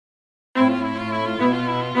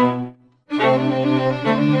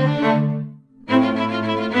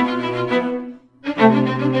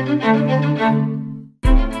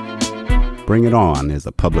Bring It On is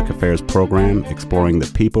a public affairs program exploring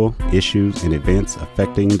the people, issues, and events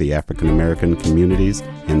affecting the African American communities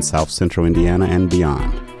in South Central Indiana and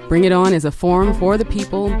beyond. Bring It On is a forum for the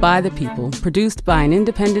people, by the people, produced by an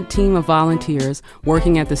independent team of volunteers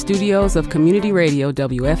working at the studios of Community Radio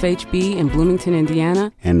WFHB in Bloomington,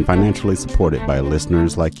 Indiana, and financially supported by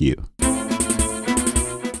listeners like you.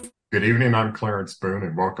 Good evening, I'm Clarence Boone,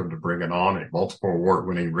 and welcome to Bring It On, a multiple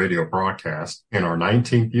award-winning radio broadcast in our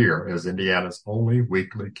 19th year as Indiana's only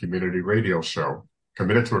weekly community radio show,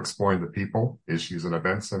 committed to exploring the people, issues, and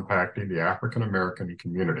events impacting the African American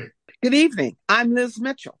community. Good evening, I'm Liz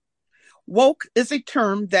Mitchell. Woke is a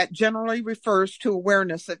term that generally refers to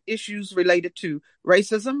awareness of issues related to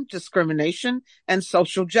racism, discrimination, and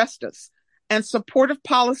social justice, and supportive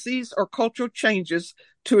policies or cultural changes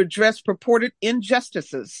to address purported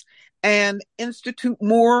injustices and institute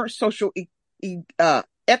more social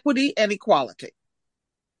equity and equality.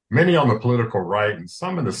 Many on the political right and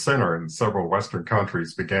some in the center in several Western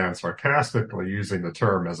countries began sarcastically using the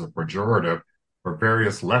term as a pejorative for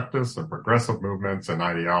various leftist and progressive movements and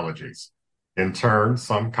ideologies. In turn,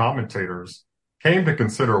 some commentators came to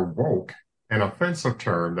consider woke an offensive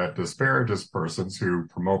term that disparages persons who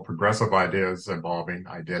promote progressive ideas involving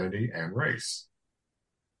identity and race.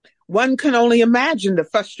 One can only imagine the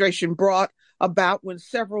frustration brought about when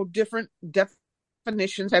several different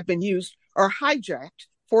definitions have been used or hijacked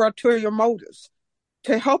for ulterior motives.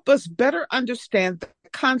 To help us better understand the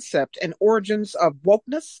concept and origins of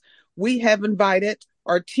wokeness, we have invited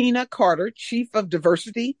Artina Carter, Chief of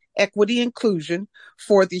Diversity, Equity, Inclusion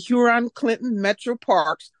for the Huron-Clinton Metro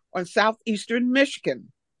Parks on southeastern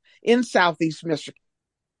Michigan, in southeast Michigan,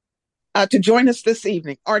 to join us this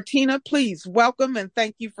evening. Artina, please welcome and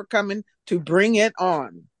thank you for coming to Bring It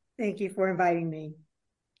On. Thank you for inviting me.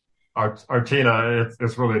 Artina,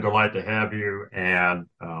 it's really a delight to have you. And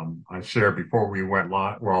I shared before we went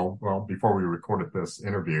live, before we recorded this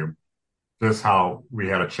interview, just how we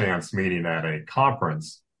had a chance meeting at a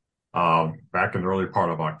conference back in the early part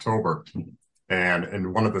of October. And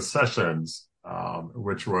in one of the sessions,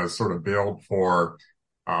 which was sort of billed for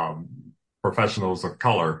professionals of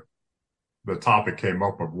color, the topic came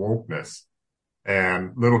up of wokeness.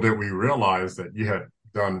 And little did we realize that you had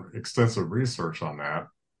done extensive research on that.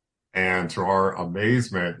 And to our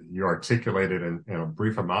amazement, you articulated in a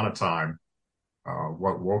brief amount of time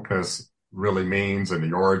what wokeness really means and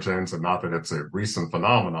the origins, and not that it's a recent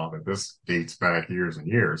phenomenon, that this dates back years and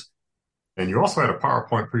years. And you also had a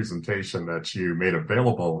PowerPoint presentation that you made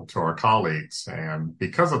available to our colleagues. And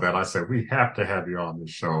because of that, I said, we have to have you on the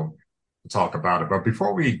show to talk about it. But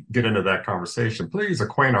before we get into that conversation, please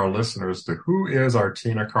acquaint our listeners to who is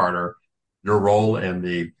Artina Carter, your role in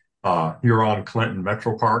the Huron-Clinton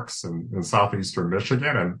Metro Parks in southeastern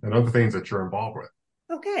Michigan, and other things that you're involved with.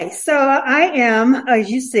 Okay, so I am, as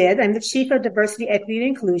you said, I'm the Chief of Diversity, Equity, and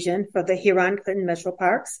Inclusion for the Huron-Clinton Metro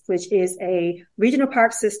Parks, which is a regional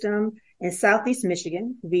park system in southeast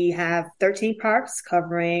Michigan. We have 13 parks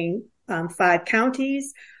covering 5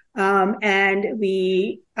 counties, and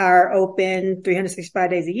we are open 365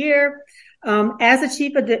 days a year. As the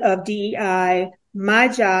Chief of DEI, my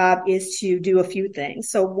job is to do a few things.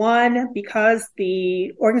 So one, because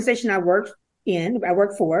the organization I work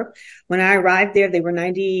for, when I arrived there, they were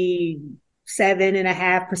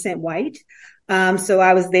 97.5% white. So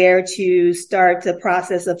I was there to start the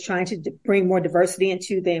process of trying to bring more diversity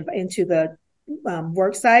into the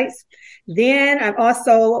work sites. Then I'm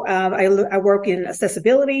also, I work in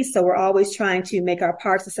accessibility. So we're always trying to make our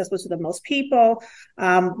parks accessible to the most people.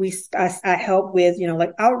 I help with,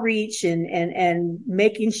 like outreach and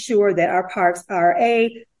making sure that our parks are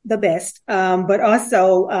the best, but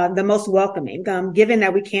also, the most welcoming, given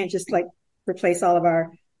that we can't just replace all of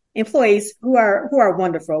our employees who are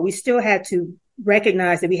wonderful. We still had to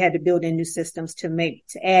recognize that we had to build in new systems to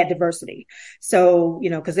add diversity. So,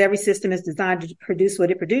 because every system is designed to produce what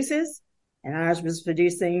it produces, and ours was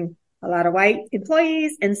producing a lot of white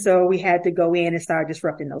employees. And so we had to go in and start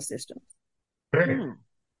disrupting those systems. Okay.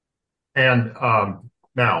 And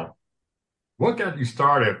now, what got you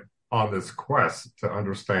started on this quest to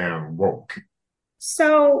understand woke?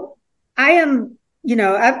 So I am,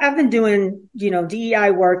 I've been doing, DEI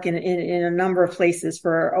work in a number of places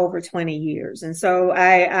for over 20 years. And so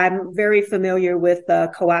I'm very familiar with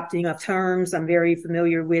the co-opting of terms. I'm very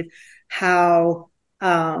familiar with how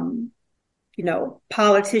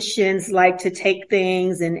politicians like to take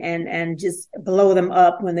things and just blow them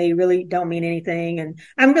up when they really don't mean anything. And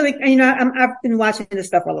I'm really, I've been watching this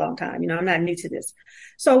stuff for a long time. I'm not new to this.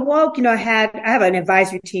 So woke, I have an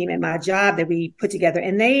advisory team at my job that we put together,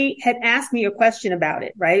 and they had asked me a question about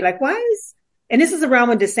it, right? Like, and this is around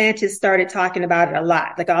when DeSantis started talking about it a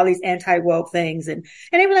lot, like all these anti-woke things. And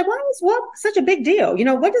they were like, why is woke such a big deal?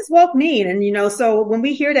 What does woke mean? And, so when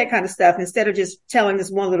we hear that kind of stuff, instead of just telling this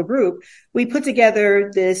one little group, we put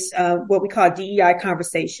together this, what we call DEI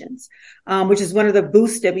conversations, which is one of the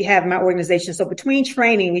boosts that we have in my organization. So between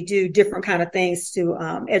training, we do different kind of things to,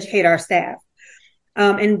 educate our staff.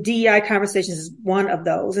 And DEI conversations is one of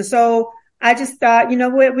those. And so I just thought, we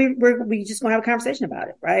just want to have a conversation about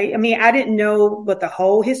it, right? I mean, I didn't know what the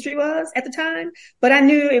whole history was at the time, but I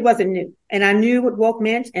knew it wasn't new, and I knew what woke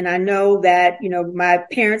meant. And I know that, my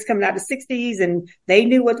parents coming out of the 60s and they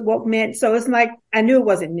knew what woke meant. So it's like, I knew it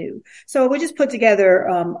wasn't new. So we just put together,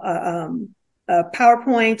 a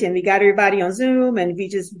PowerPoint, and we got everybody on Zoom, and we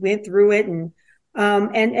just went through it, and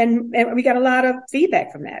we got a lot of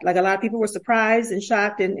feedback from that. Like, a lot of people were surprised and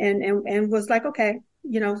shocked and was like, okay,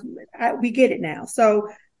 we get it now. So,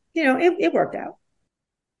 it worked out.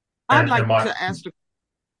 I'd like to ask.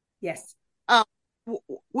 Yes.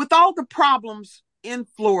 With all the problems in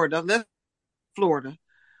Florida,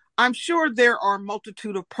 I'm sure there are a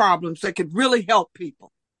multitude of problems that could really help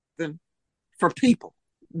people. For people,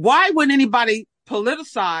 why would anybody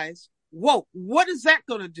politicize woke? What is that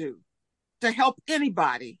going to do to help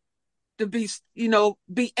anybody to be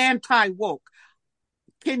anti-woke?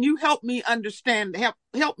 Can you help me understand,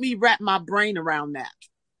 help me wrap my brain around that?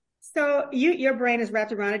 So your brain is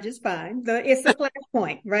wrapped around it just fine. It's a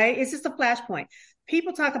flashpoint, right? It's just a flashpoint.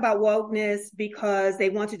 People talk about wokeness because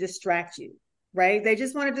they want to distract you, right? They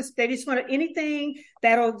just want anything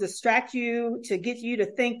that'll distract you, to get you to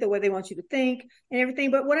think the way they want you to think and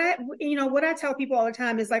everything. But what I tell people all the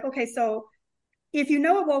time is like, okay, so if you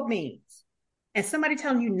know what woke means, and somebody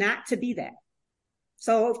telling you not to be that.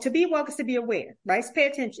 So to be woke is to be aware, right? Pay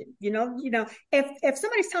attention. If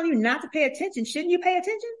somebody's telling you not to pay attention, shouldn't you pay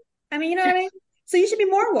attention? I mean, what I mean? So you should be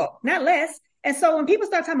more woke, not less. And so when people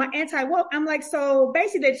start talking about anti-woke, I'm like, so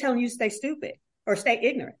basically they're telling you to stay stupid or stay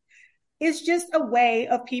ignorant. It's just a way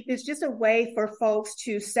for folks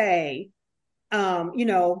to say,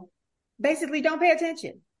 basically don't pay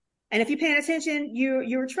attention. And if you're paying attention,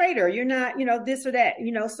 you're a traitor. You're not, this or that,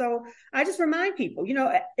 So I just remind people,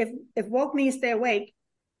 if woke means stay awake,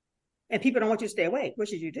 and people don't want you to stay awake, what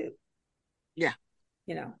should you do? Yeah.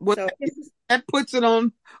 Well, so that puts it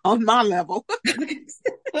on my level.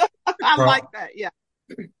 I like that. Yeah.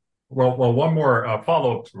 Well, one more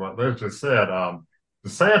follow-up to what Liz just said.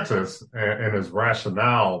 DeSantis and his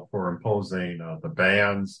rationale for imposing the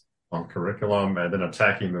bans on curriculum and then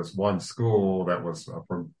attacking this one school that was a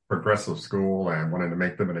progressive school and wanting to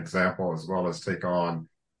make them an example, as well as take on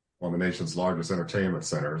one of the nation's largest entertainment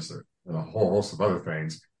centers and a whole host of other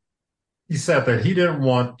things. He said that he didn't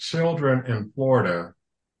want children in Florida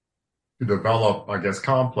to develop, I guess,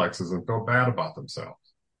 complexes and feel bad about themselves.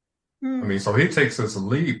 I mean, so he takes this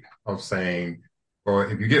leap of saying, well,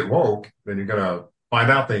 if you get woke, then you're going to find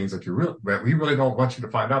out things that we really don't want you to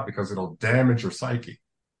find out because it'll damage your psyche.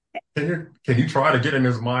 Can you try to get in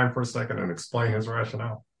his mind for a second and explain his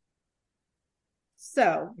rationale?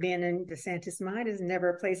 So being in DeSantis' mind is never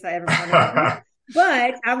a place I ever want to be.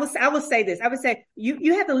 But I will say this. I would say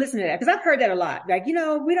you have to listen to that, because I've heard that a lot. Like, we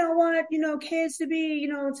don't want, kids to be,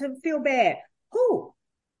 to feel bad. Who?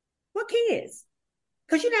 What kids?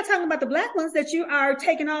 Because you're not talking about the Black ones that you are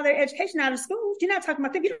taking all their education out of schools. You're not talking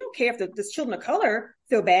about them. You don't care if the children of color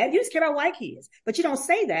feel bad. You just care about white kids. But you don't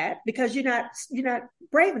say that because you're not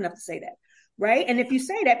brave enough to say that. Right. And if you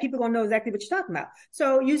say that, people are going to know exactly what you're talking about.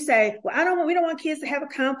 So you say, well, we don't want kids to have a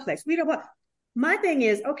complex. My thing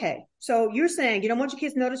is, okay, so you're saying you don't want your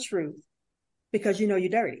kids to know the truth because you're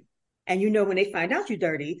dirty. And when they find out you're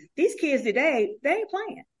dirty, these kids today, they ain't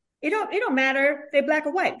playing. It don't matter if they're Black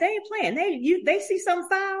or white. They ain't playing. They see something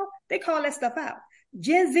foul, they call that stuff out.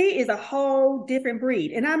 Gen Z is a whole different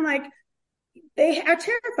breed. And I'm like, they are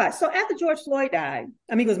terrified. So after George Floyd died,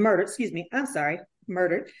 he was murdered,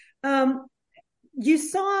 murdered. You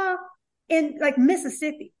saw in like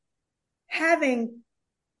Mississippi having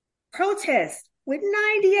protests with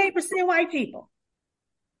 98% white people.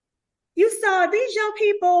 You saw these young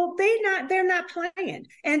people, they're not playing.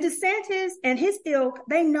 And DeSantis and his ilk,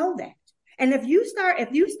 they know that. And if you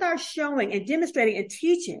start showing and demonstrating and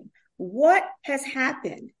teaching what has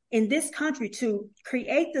happened in this country to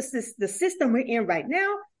create the system we're in right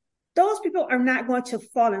now, those people are not going to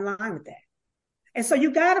fall in line with that. And so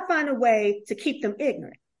you got to find a way to keep them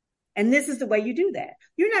ignorant. And this is the way you do that.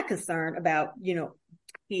 You're not concerned about,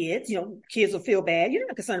 kids, kids will feel bad. You're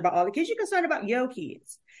not concerned about all the kids. You're concerned about your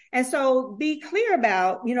kids. And so be clear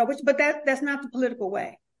about, but that's not the political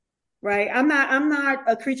way, right? I'm not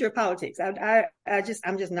a creature of politics. I'm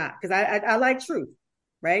just not, because I like truth,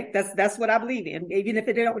 right? That's what I believe in. Even if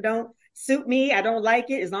it don't suit me, I don't like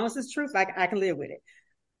it. As long as it's truth, I can live with it.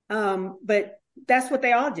 But that's what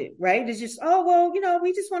they all do, right? It's just,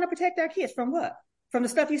 we just want to protect our kids from what? From the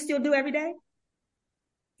stuff you still do every day?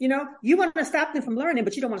 You want to stop them from learning,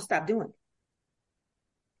 but you don't want to stop doing it.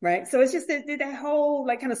 Right. So it's just that whole,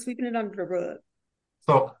 like, kind of sweeping it under the rug.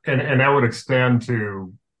 So, and that would extend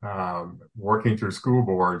to working through school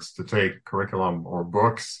boards to take curriculum or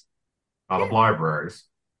books out of libraries,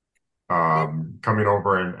 coming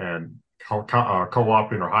over and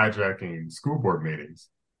co-opting or hijacking school board meetings.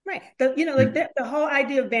 Right. The whole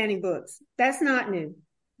idea of banning books, that's not new.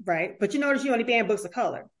 Right. But you notice you only ban books of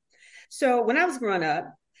color. So when I was growing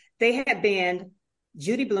up, they had banned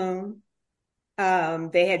Judy Blume. They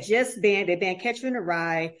banned Catcher in the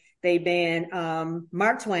Rye. They banned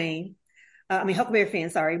Mark Twain. Huckleberry Finn,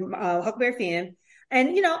 Huckleberry Finn.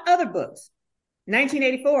 And, other books.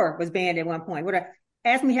 1984 was banned at one point.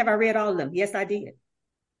 Ask me, have I read all of them? Yes, I did.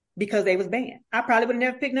 Because they was banned. I probably would have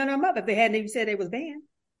never picked none of them up if they hadn't even said they was banned.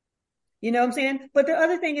 You know what I'm saying? But the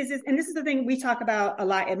other thing is, and this is the thing we talk about a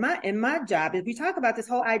lot in my job, is we talk about this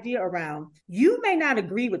whole idea around, you may not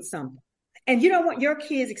agree with something and you don't want your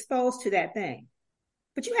kids exposed to that thing,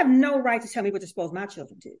 but you have no right to tell me what to expose my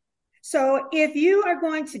children to. So if you are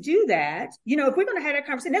going to do that, if we're going to have that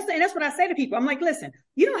conversation, and that's what I say to people. I'm like, listen,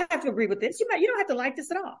 you don't have to agree with this. You don't have to like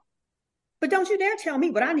this at all, but don't you dare tell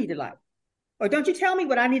me what I need to like, or don't you tell me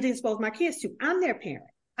what I need to expose my kids to. I'm their parent.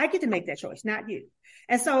 I get to make that choice, not you.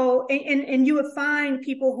 And so, and you would find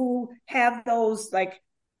people who have those, like,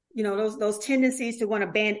 those tendencies to want to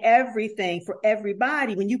ban everything for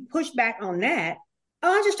everybody. When you push back on that,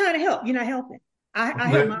 I'm just trying to help. You're not helping. I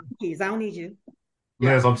help my kids. I don't need you.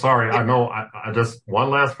 Liz, I'm sorry. I know. I just, one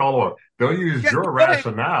last follow up. They'll use your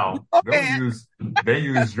rationale. They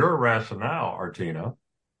use your rationale, Artina,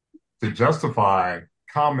 to justify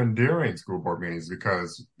commandeering school board meetings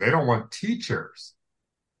because they don't want teachers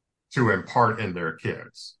to impart in their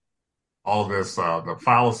kids all this, the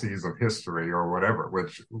fallacies of history or whatever,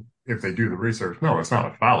 which if they do the research, no, it's not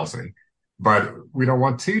a fallacy, but we don't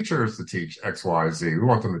want teachers to teach X, Y, Z. We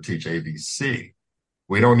want them to teach ABC.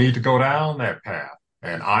 We don't need to go down that path.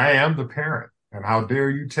 And I am the parent. And how dare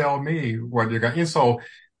you tell me what you're going to, and so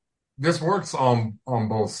this works on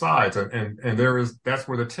both sides. And that's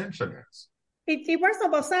where the tension is. It works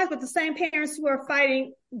on both sides, but the same parents who are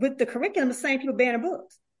fighting with the curriculum, the same people banning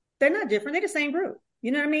books. They're not different. They're the same group.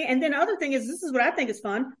 You know what I mean? And then the other thing is, this is what I think is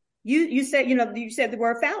fun. You said the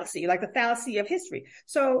word fallacy, like the fallacy of history.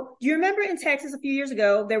 So do you remember in Texas a few years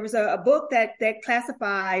ago, there was a book that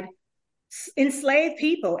classified enslaved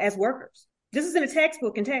people as workers. This is in a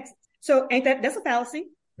textbook in Texas. So that's a fallacy.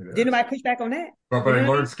 Did anybody push back on that? But they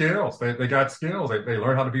learned skills. They got skills. They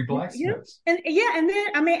learned how to be blacksmiths. And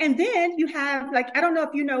then you have, like, I don't know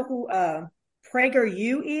if you know who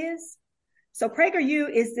PragerU is. So PragerU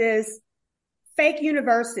is this fake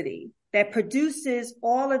university that produces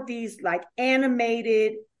all of these, like,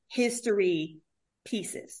 animated history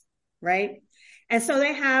pieces, right? And so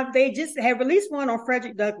they just have released one on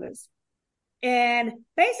Frederick Douglass. And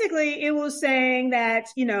basically it was saying that,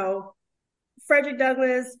 Frederick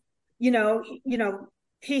Douglass,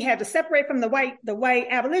 he had to separate from the white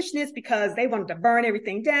abolitionists because they wanted to burn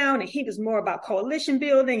everything down, and he was more about coalition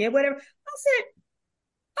building and whatever. I said,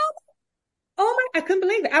 oh my, I couldn't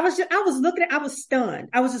believe it. I was stunned.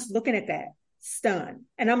 I was just looking at that, stunned.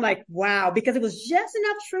 And I'm like, wow, because it was just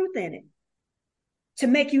enough truth in it to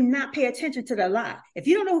make you not pay attention to the lie. If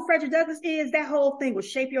you don't know who Frederick Douglass is, that whole thing will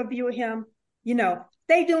shape your view of him.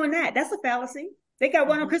 They doing that. That's a fallacy. They got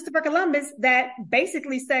one on Christopher Columbus that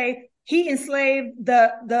basically say he enslaved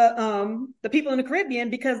the people in the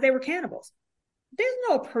Caribbean because they were cannibals. There's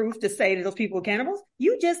no proof to say that those people were cannibals.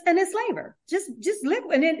 You just an enslaver. Just live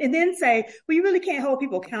and then say, well, you really can't hold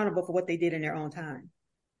people accountable for what they did in their own time.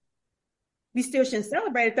 We still shouldn't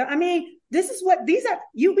celebrate it though. I mean, this is what these are.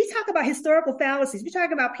 We talk about historical fallacies. We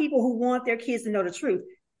talk about people who want their kids to know the truth,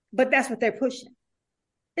 but that's what they're pushing.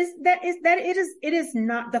 It is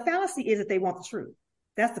not, the fallacy is that they want the truth.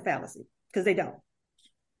 That's the fallacy, because they don't.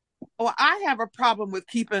 Well, I have a problem with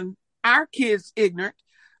keeping our kids ignorant.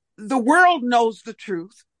 The world knows the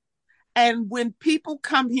truth. And when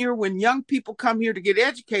young people come here to get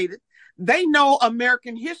educated, they know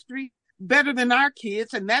American history better than our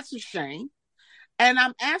kids, and that's a shame. And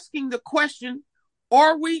I'm asking the question,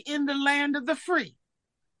 are we in the land of the free?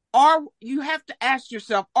 you have to ask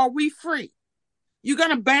yourself, are we free? You're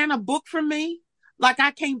going to ban a book from me? Like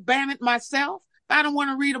I can't ban it myself? If I don't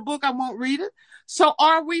want to read a book, I won't read it. So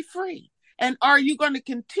are we free? And are you going to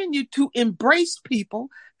continue to embrace people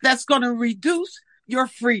that's going to reduce your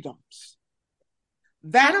freedoms?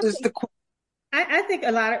 That is the question. I think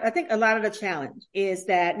a lot of the challenge is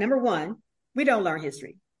that, number one, we don't learn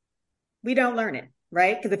history. We don't learn it,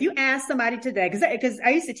 right? Because if you ask somebody today, because I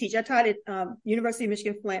used to teach, I taught at University of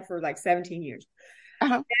Michigan Flint for like 17 years.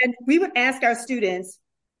 Uh-huh. And we would ask our students,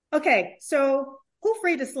 okay, so who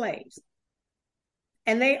freed the slaves?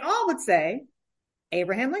 And they all would say,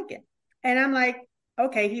 Abraham Lincoln. And I'm like,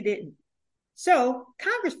 okay, he didn't. So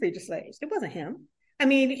Congress freed the slaves. It wasn't him. I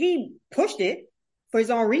mean, he pushed it for his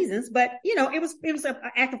own reasons, but it was an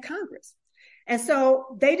act of Congress. And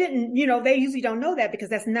so they didn't, they usually don't know that because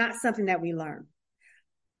that's not something that we learn.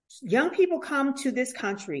 Young people come to this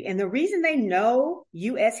country, and the reason they know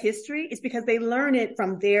U.S. history is because they learn it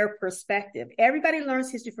from their perspective. Everybody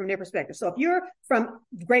learns history from their perspective. So if you're from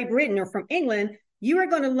Great Britain or from England, you are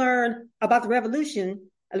going to learn about the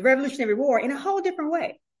Revolutionary War in a whole different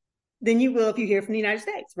way than you will if you hear from the United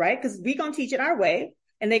States, right? Because we're going to teach it our way,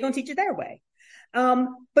 and they're going to teach it their way.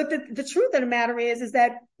 But the truth of the matter is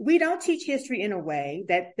that we don't teach history in a way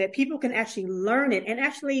that people can actually learn it and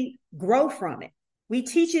actually grow from it. We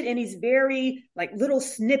teach it in these very like little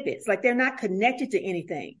snippets, like they're not connected to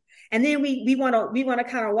anything. And then we want to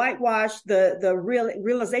kind of whitewash the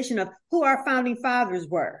realization of who our founding fathers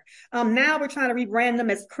were. Now we're trying to rebrand them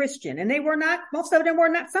as Christian, and they were not. Most of them were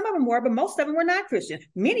not. Some of them were, but most of them were not Christian.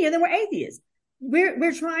 Many of them were atheists.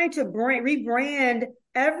 We're trying to rebrand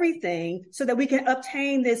everything so that we can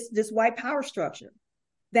obtain this white power structure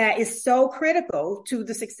that is so critical to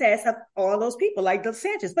the success of all those people like Dos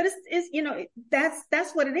Sanchez. But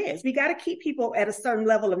that's what it is. We got to keep people at a certain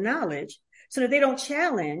level of knowledge so that they don't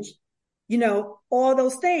challenge, all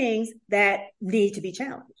those things that need to be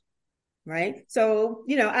challenged. Right. So,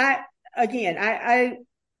 I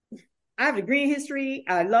have a degree in history.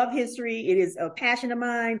 I love history. It is a passion of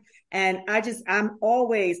mine. And I'm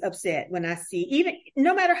always upset when I see, even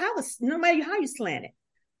no matter how you slant it,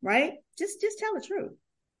 right? Just tell the truth.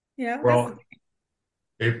 Well,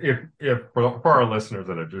 if for our listeners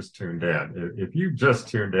that have just tuned in, if you've just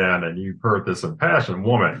tuned in and you've heard this impassioned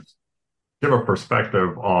woman give a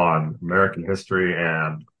perspective on American history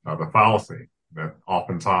and the fallacy that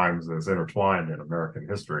oftentimes is intertwined in American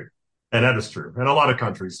history. And that is true. And a lot of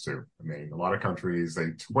countries too. I mean, a lot of countries,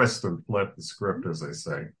 they twist and flip the script, as they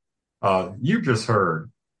say. You just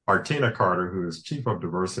heard Artina Carter, who is Chief of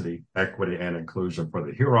Diversity, Equity, and Inclusion for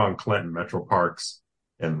the Huron-Clinton Metro Parks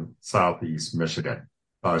in Southeast Michigan.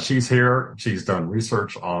 She's here. She's done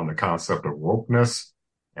research on the concept of wokeness.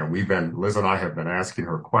 And Liz and I have been asking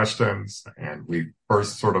her questions. And we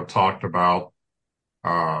first sort of talked about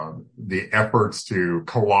the efforts to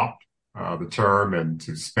co-opt the term and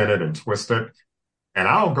to spin it and twist it. And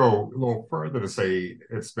I'll go a little further to say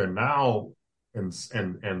it's been now, in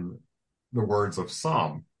the words of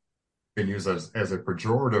some, been used as a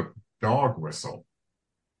pejorative dog whistle.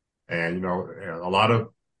 And, a lot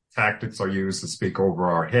of tactics are used to speak over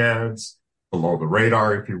our heads, below the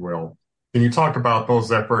radar, if you will. Can you talk about those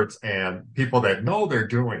efforts and people that know they're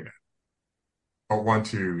doing it, but want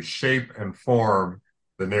to shape and form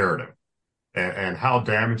the narrative? And how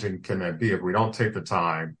damaging can that be if we don't take the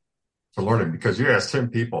time to learn it? Because you ask 10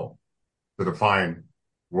 people to define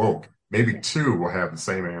woke, maybe 2 will have the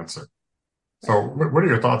same answer. So what are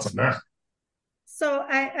your thoughts on that? So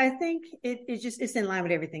I think it's in line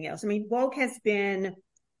with everything else. I mean, woke has been,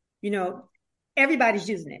 everybody's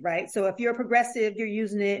using it, right? So if you're a progressive, you're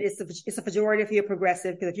using it. It's a pejorative if you're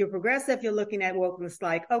progressive, because if you're progressive, you're looking at woke and it's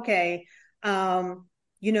like, okay, yeah,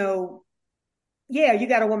 you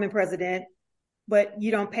got a woman president, but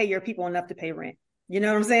you don't pay your people enough to pay rent. You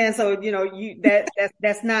know what I'm saying? So,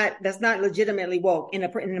 that's not legitimately woke in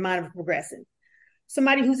the mind of a progressive.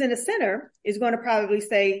 Somebody who's in the center is going to probably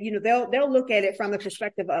say, they'll look at it from the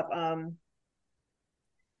perspective of,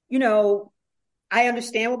 I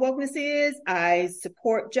understand what wokeness is. I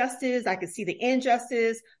support justice. I can see the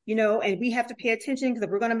injustice, and we have to pay attention, because if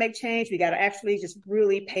we're going to make change, we got to actually just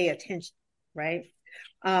really pay attention. Right.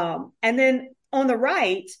 And then on the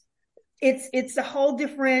right, it's a whole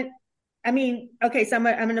different, okay, so I'm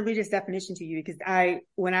going to read this definition to you, because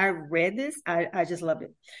when I read this, I just loved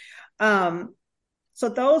it. So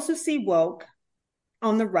those who see woke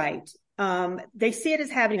on the right, they see it as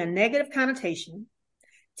having a negative connotation,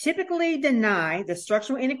 typically deny the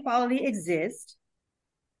structural inequality exists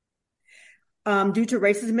due to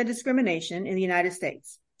racism and discrimination in the United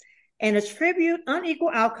States, and attribute unequal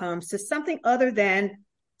outcomes to something other than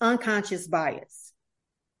unconscious bias.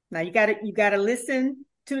 Now you gotta listen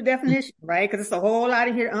to the definition, right? Because it's a whole lot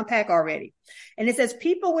in here to unpack already. And it says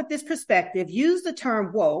people with this perspective use the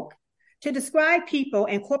term woke to describe people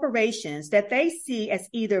and corporations that they see as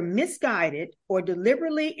either misguided or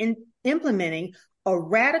deliberately implementing a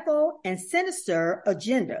radical and sinister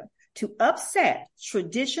agenda to upset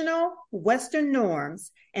traditional Western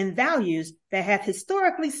norms and values that have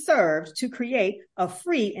historically served to create a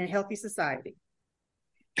free and healthy society.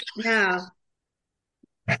 Now,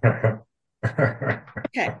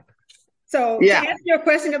 okay. So to answer your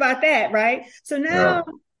question about that, right? So now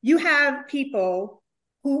you have people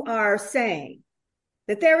who are saying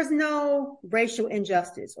that there is no racial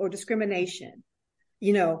injustice or discrimination,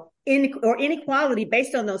 or inequality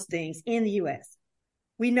based on those things in the U.S.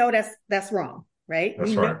 We know that's wrong, right?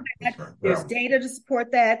 That's we right. know That's right. There's data to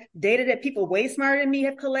support that, data that people way smarter than me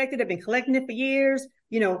have been collecting it for years,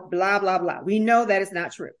 blah, blah, blah. We know that is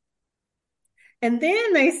not true. And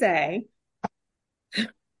then they say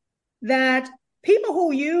that people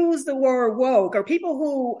who use the word woke or people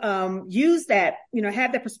who use that,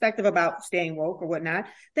 have that perspective about staying woke or whatnot,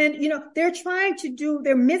 then,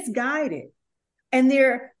 they're misguided and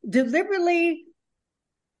they're deliberately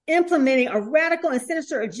implementing a radical and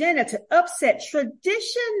sinister agenda to upset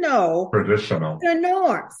traditional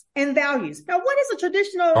norms and values. Now, what is a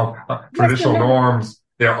traditional norms?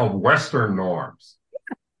 They're of Western norms.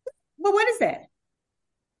 Yeah. Well, what is that?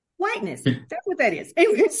 Whiteness. That's what that is.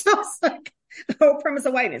 It sounds like the whole premise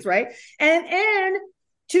of whiteness, right? And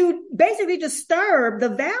to basically disturb the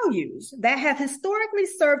values that have historically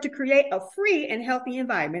served to create a free and healthy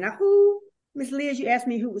environment. Now, Ms. Liz, you asked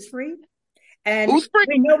me who was free? And we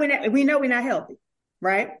know we're not healthy,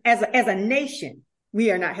 right? As a nation,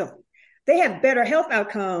 we are not healthy. They have better health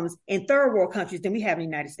outcomes in third world countries than we have in the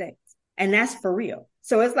United States. And that's for real.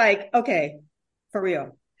 So it's like, okay, for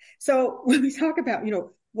real. So when we talk about,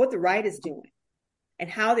 what the right is doing and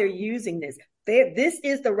how they're using this, this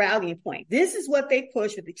is the rallying point. This is what they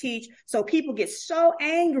push, what they teach. So people get so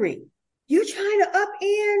angry. You're trying to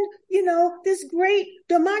upend, this great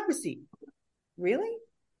democracy. Really?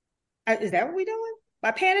 Is that what we're doing?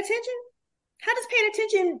 By paying attention? How does paying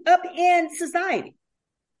attention upend society?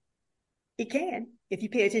 It can, if you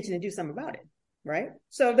pay attention and do something about it, right?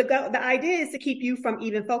 So the idea is to keep you from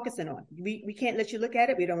even focusing on it. We can't let you look at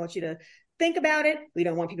it. We don't want you to think about it. We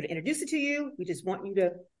don't want people to introduce it to you. We just want you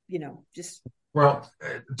to, just. Well,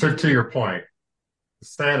 to your point,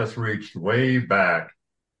 Stannis reached way back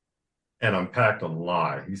and unpacked a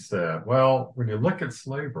lie. He said, well, when you look at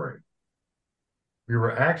slavery, we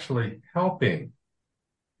were actually helping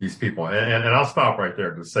these people. And I'll stop right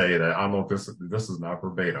there to say that I know this is not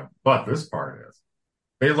verbatim, but this part is.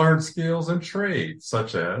 They learned skills and trades,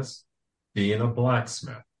 such as being a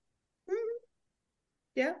blacksmith. Mm-hmm.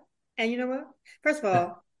 Yeah. And you know what? First of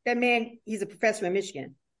all, that man, he's a professor in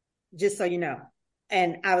Michigan, just so you know.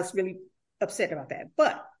 And I was really upset about that.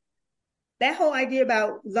 But that whole idea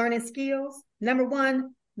about learning skills, number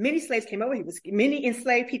one, many slaves came over here with many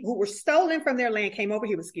enslaved people who were stolen from their land came over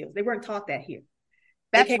here with skills. They weren't taught that here.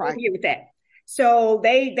 They came over here with that. So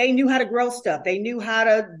they knew how to grow stuff. They knew how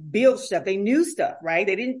to build stuff. They knew stuff, right?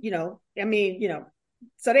 They didn't,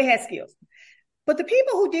 so they had skills. But the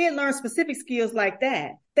people who did learn specific skills like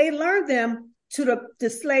that, they learned them to the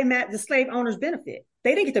slave owner's benefit.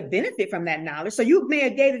 They didn't get to benefit from that knowledge. So you may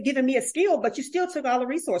have given me a skill, but you still took all the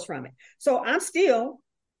resource from it. So I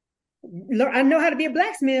know how to be a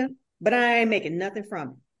blacksmith, but I ain't making nothing from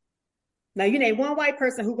it. Now you name one white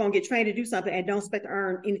person who's gonna get trained to do something and don't expect to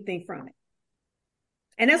earn anything from it.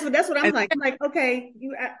 And that's what I'm like. I'm like, okay,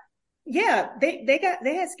 they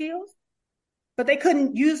had skills, but they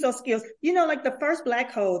couldn't use those skills. Like the first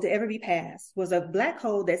black code to ever be passed was a black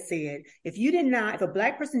code that said, if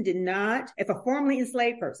a formerly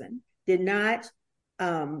enslaved person did not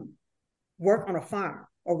work on a farm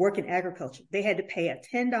or work in agriculture, they had to pay a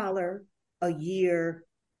 $10 a year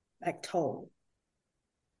like toll.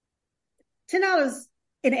 $10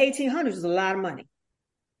 in the 1800s was a lot of money.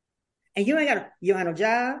 And you don't have no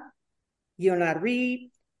job, you don't know how to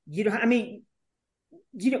read, you don't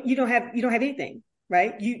have anything,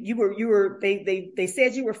 right? They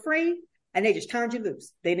said you were free and they just turned you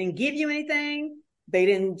loose. They didn't give you anything. They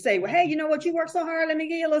didn't say, well, hey, you know what? You work so hard. Let me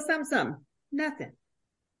give you a little something. Nothing.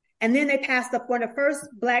 And then they passed up one of the first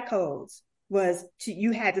black codes was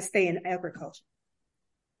you had to stay in agriculture.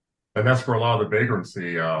 And that's where a lot of the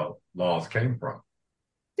vagrancy laws came from.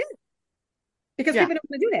 Yeah. Because people don't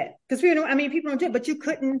want to do that. Because people don't do it, but you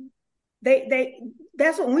couldn't,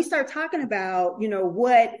 that's when we start talking about,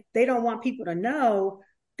 what they don't want people to know.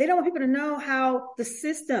 They don't want people to know how the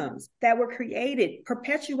systems that were created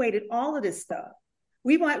perpetuated all of this stuff.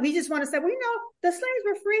 We just want to say, well, the slaves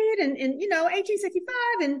were freed in 1865,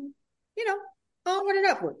 and onward and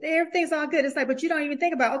upward. Everything's all good. It's like, but you don't even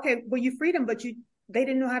think about, okay, well, you freed them, but they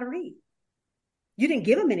didn't know how to read. You didn't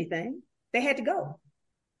give them anything. They had to go.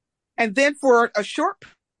 And then for a short,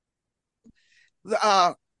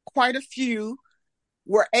 quite a few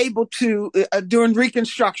were able to, during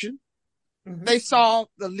Reconstruction, they saw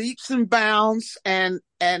the leaps and bounds and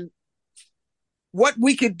what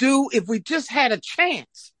we could do if we just had a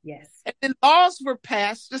chance. Yes. And then laws were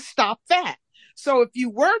passed to stop that. So if you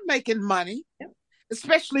were making money,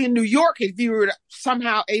 especially in New York, if you were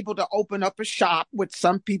somehow able to open up a shop, which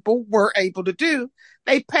some people were able to do,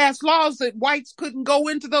 they passed laws that whites couldn't go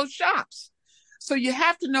into those shops. So you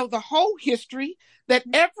have to know the whole history, that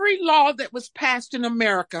every law that was passed in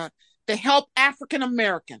America to help African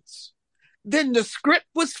Americans, then the script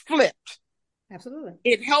was flipped. Absolutely.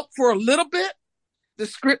 It helped for a little bit. The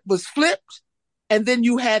script was flipped, and then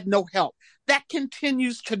you had no help. That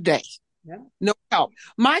continues today. Yeah. No help.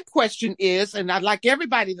 My question is, and I'd like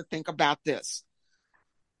everybody to think about this,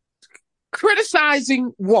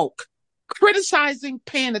 criticizing woke, criticizing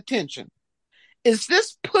paying attention. Is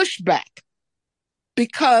this pushback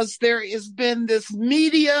because there has been this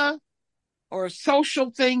media or social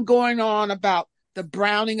thing going on about the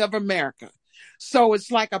browning of America? So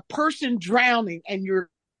it's like a person drowning and you're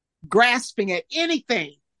grasping at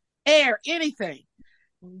anything, air, anything.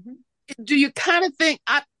 Mm-hmm. Do you kind of think,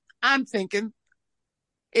 I'm thinking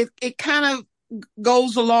it kind of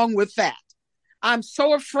goes along with that. I'm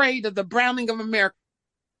so afraid of the browning of America,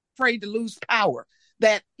 afraid to lose power,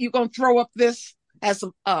 that you're going to throw up this as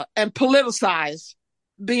and politicize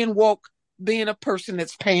being woke, being a person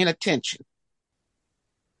that's paying attention.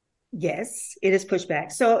 Yes, it is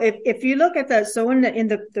pushback. So if you look at in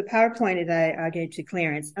the PowerPoint that I gave to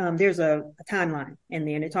Clarence, there's a timeline in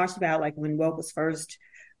there, and it talks about like when woke was first,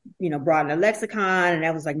 brought in a lexicon, and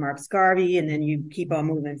that was like Marcus Garvey, and then you keep on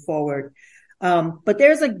moving forward. But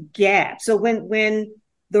there's a gap. So when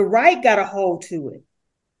the right got a hold to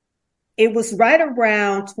it was right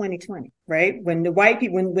around 2020, right? When the white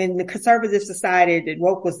people, when the conservatives decided that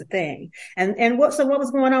woke was the thing. And what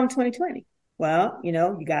was going on in 2020? Well, you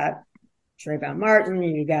got Trayvon Martin,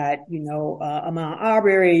 you got, Ahmaud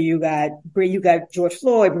Arbery, you got George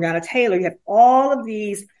Floyd, Breonna Taylor. You have all of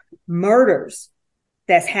these murders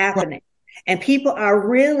that's happening. And people are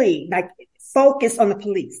really like focused on the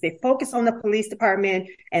police. They focus on the police department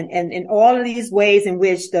and all of these ways in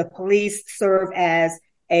which the police serve as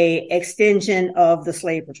a extension of the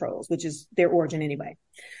slave patrols, which is their origin anyway.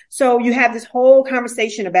 So you have this whole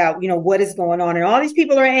conversation about, what is going on, and all these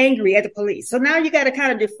people are angry at the police. So now you got to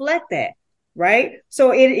kind of deflect that, right?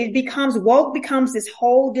 So it becomes woke becomes this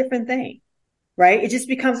whole different thing, right? It just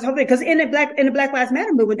becomes this whole thing. Because in the Black Lives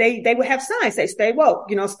Matter movement, they would have signs say, stay woke,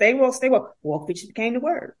 stay woke, stay woke. Woke just became the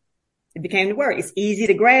word. It became the word. It's easy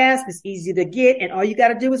to grasp. It's easy to get. And all you got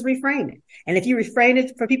to do is reframe it. And if you reframe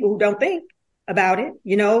it for people who don't think about it,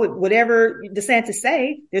 whatever DeSantis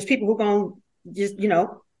say, there's people who going to just,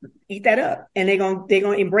 eat that up, and they're going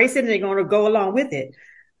to embrace it, and they're going to go along with it.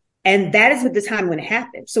 And that is what the time when it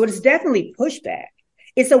happened. So it's definitely pushback.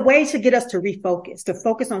 It's a way to get us to refocus, to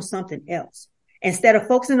focus on something else. Instead of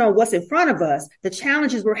focusing on what's in front of us, the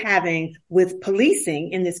challenges we're having with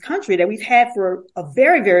policing in this country that we've had for a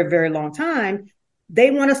very, very, very long time, they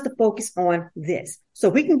want us to focus on this. So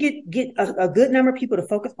we can get a good number of people to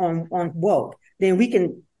focus on woke, then we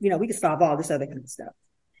can solve all this other kind of stuff.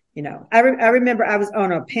 I remember I was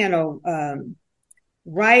on a panel,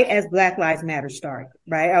 right as Black Lives Matter started,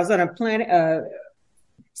 right? I was on a planet,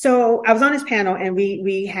 so I was on this panel, and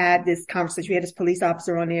we had this conversation. We had this police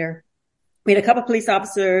officer on there. We had a couple of police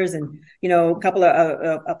officers, and, a couple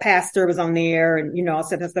of, a pastor was on there, and, all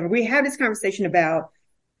stuff. We had this conversation about,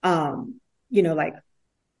 like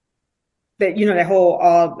that, that whole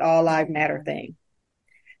all lives matter thing.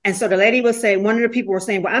 And so the lady was saying, one of the people were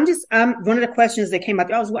saying, well, one of the questions that came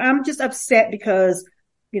out, I'm just upset because,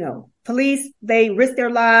 police, they risk their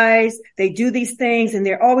lives, they do these things, and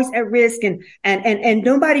they're always at risk, and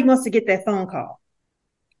nobody wants to get that phone call.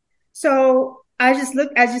 So I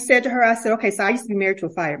just said to her, I said, okay, so I used to be married to a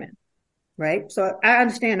fireman, right? So I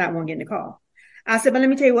understand not wanting to get the call. I said, but let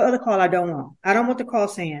me tell you what other call I don't want. I don't want the call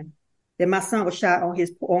saying that my son was shot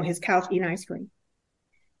on his couch eating ice cream.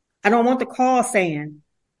 I don't want the call saying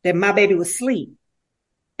that my baby was asleep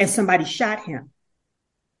and somebody shot him.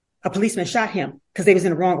 A policeman shot him because they was in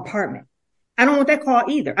the wrong apartment. I don't want that call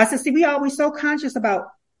either. I said, see, we always so conscious about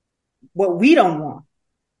what we don't want.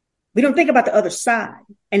 We don't think about the other side.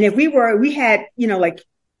 And if we had, like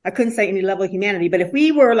I couldn't say any level of humanity, but if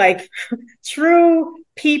we were like true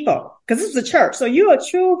people, because this is a church, so you're a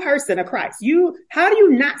true person of Christ. How do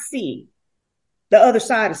you not see the other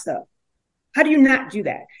side of stuff? How do you not do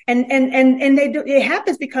that? And it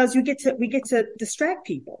happens because we get to distract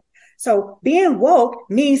people. So being woke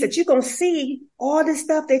means that you're going to see all this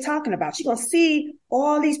stuff they're talking about. You're going to see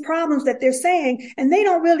all these problems that they're saying, and they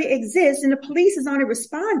don't really exist. And the police is only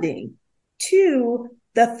responding to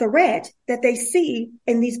the threat that they see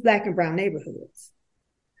in these Black and brown neighborhoods.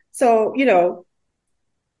 So,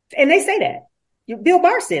 and they say that. Bill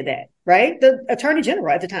Barr said that, right? The Attorney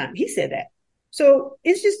General at the time, he said that. So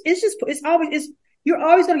you're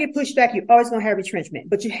always going to get pushed back. You're always going to have retrenchment,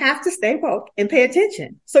 but you have to stay woke and pay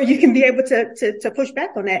attention so you can be able to push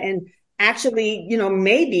back on that and actually,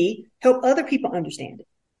 maybe help other people understand it.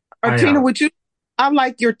 Artina, I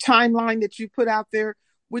like your timeline that you put out there.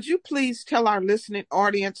 Would you please tell our listening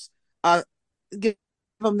audience, give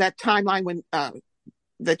them that timeline when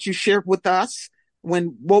that you shared with us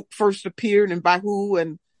when woke first appeared and by who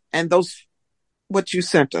and those what you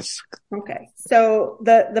sent us? Okay, so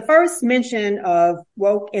the first mention of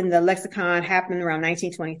woke in the lexicon happened around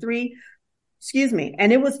 1923. Excuse me,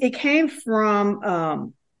 and it came from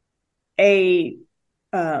from the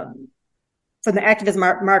activist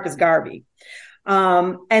Marcus Garvey.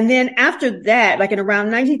 And then after that, like in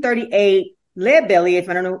around 1938, Leadbelly, if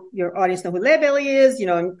I don't know your audience know who Leadbelly is,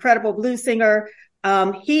 incredible blues singer.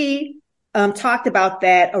 He talked about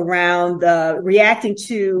that around reacting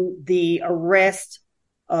to the arrest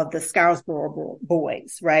of the Scarsboro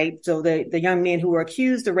boys, right? So the young men who were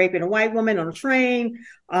accused of raping a white woman on a train,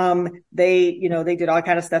 they did all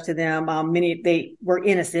kind of stuff to them. Many, they were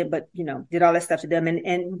innocent, but, did all that stuff to them.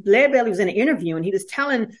 And Leadbelly was in an interview and he was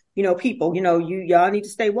telling, people, y'all need to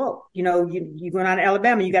stay woke. You going out to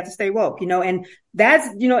Alabama, you got to stay woke, and that's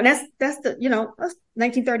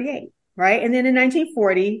 1938. Right. And then in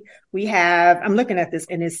 1940, we have, I'm looking at this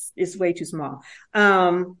and it's way too small.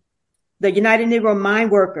 The United Negro Mine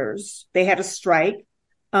Workers, they had a strike.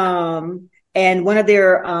 And one of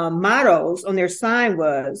their mottos on their sign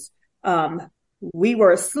was, we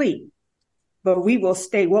were asleep, but we will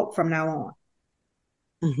stay woke from now on.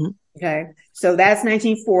 Mm-hmm. Okay. So that's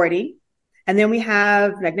 1940. And then we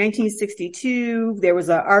have like 1962, there was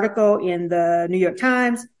an article in the New York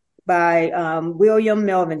Times by William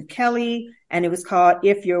Melvin Kelly, and it was called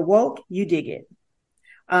 "If You're Woke, You Dig It."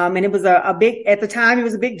 And it was a big, at the time, it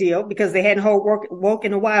was a big deal because they hadn't heard woke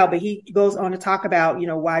in a while, but he goes on to talk about,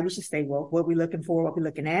 why we should stay woke, what we're looking for, what we're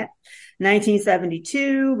looking at.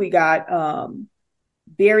 1972, we got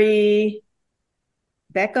Barry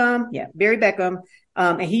Beckham. Yeah, Barry Beckham.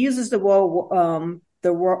 And he uses the word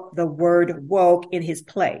woke in his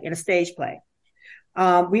play, in a stage play.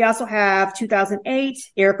 We also have 2008,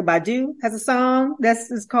 Erykah Badu has a song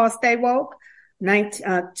is called Stay Woke.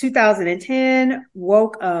 2010,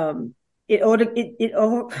 Woke,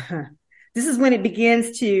 this is when it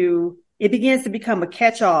begins to become a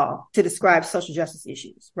catch-all to describe social justice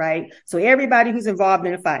issues, right? So everybody who's involved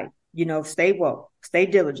in a fight, stay woke, stay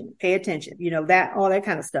diligent, pay attention, all that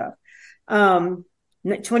kind of stuff.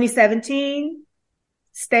 2017,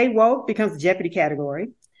 Stay Woke becomes the Jeopardy category.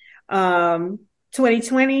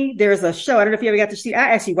 2020, there's a show. I don't know if you ever got to see. I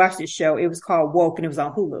actually watched this show. It was called Woke, and it was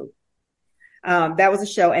on Hulu. That was a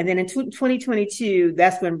show. And then in 2022,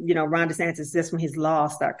 that's when Ron DeSantis. That's when his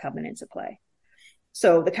laws start coming into play.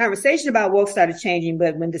 So the conversation about woke started changing,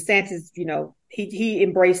 but when DeSantis, he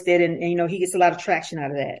embraced it, and he gets a lot of traction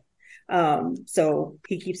out of that. So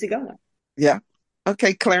he keeps it going. Yeah.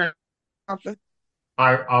 Okay, Clarence.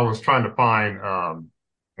 I was trying to find,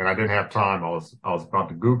 and I didn't have time. I was about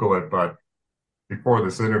to Google it, but before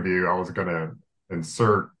this interview, I was going to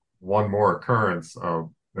insert one more occurrence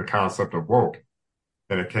of the concept of woke.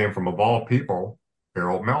 And it came from, of all people,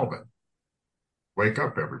 Harold Melvin. Wake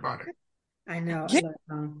up, everybody. I know. Yeah.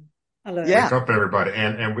 I love it. Wake up, everybody.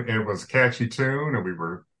 And it was a catchy tune, and we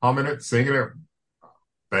were humming it, singing it.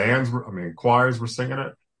 Choirs were singing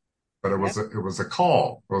it. But it was a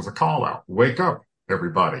call. It was a call out. Wake up,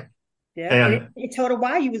 everybody. Yeah, and it told her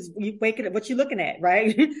why you waking up, what you looking at,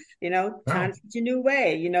 right? Trying to teach a new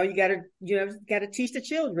way. You gotta teach the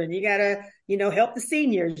children. You gotta, help the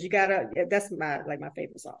seniors. That's my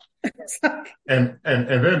favorite song. and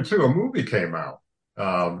then too, a movie came out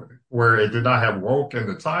where it did not have woke in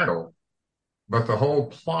the title, but the whole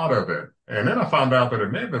plot of it. And then I found out that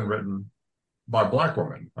it may have been written by a Black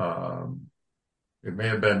woman. It may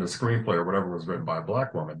have been the screenplay or whatever was written by a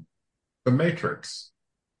Black woman. The Matrix.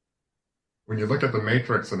 When you look at The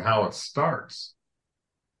Matrix and how it starts,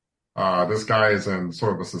 This guy is in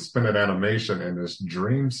sort of a suspended animation in this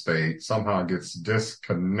dream state, somehow gets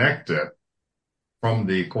disconnected from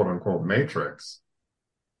the quote unquote matrix,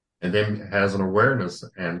 and then has an awareness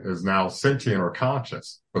and is now sentient or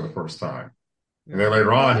conscious for the first time. And then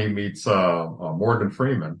later on, he meets Morgan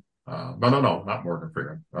Freeman. No, not Morgan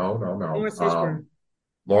Freeman. No. Lawrence Fishburne.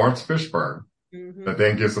 Lawrence Fishburne. That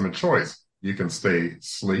then gives him a choice. You can stay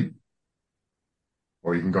asleep,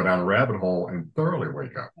 or you can go down a rabbit hole and thoroughly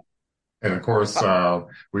wake up. And of course,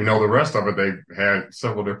 we know the rest of it. They've had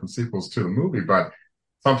several different sequels to the movie, but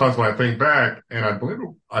sometimes when I think back, and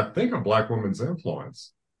I think a Black woman's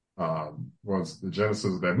influence was the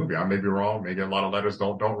genesis of that movie. I may be wrong. Maybe a lot of letters.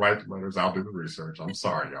 Don't write the letters. I'll do the research. I'm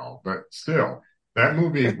sorry, y'all. But still, that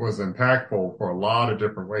movie was impactful for a lot of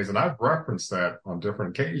different ways. And I've referenced that on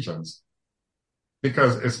different occasions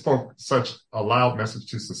because it spoke such a loud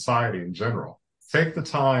message to society in general. Take the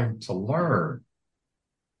time to learn,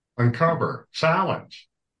 uncover, challenge,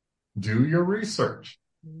 do your research.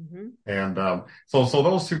 And so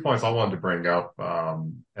those 2 points I wanted to bring up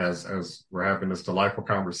as we're having this delightful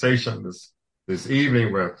conversation this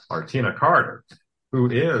evening with Artina Carter,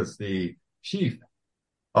 who is the Chief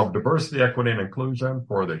of Diversity, Equity, and Inclusion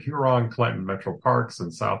for the Huron-Clinton Metro Parks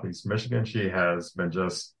in Southeast Michigan. She has been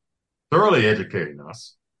just thoroughly educating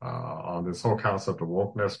us on this whole concept of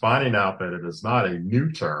wokeness, finding out that it is not a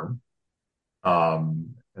new term,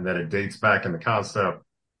 and that it dates back, and the concept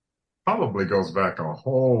probably goes back a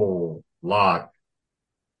whole lot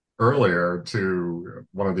earlier to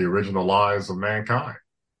one of the original lies of mankind.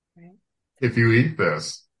 Right. If you eat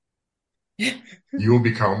this, you will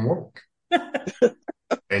become woke.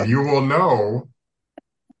 And you will know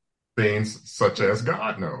things such as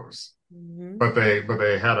God knows. But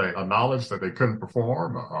they had a knowledge that they couldn't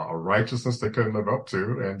perform, a righteousness they couldn't live up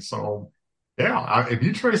to. And so, if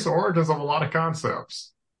you trace the origins of a lot of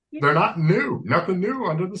concepts, they're not new, nothing new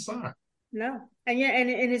under the sun. No. And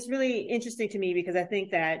it's really interesting to me because I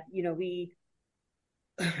think that,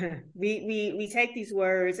 we take these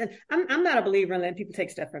words, and I'm not a believer in letting people take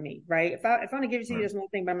stuff from me, right? If I want to give it to you, there's one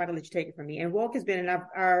thing, but I'm not gonna let you take it from me. And woke has been in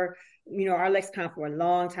our lexicon for a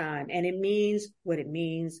long time, and it means what it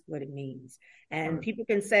means. And people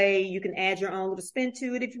can say, you can add your own little spin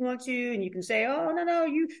to it if you want to, and you can say, oh, no,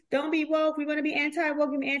 you don't be woke. We want to be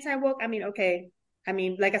anti-woke. Be anti-woke. I mean, okay. I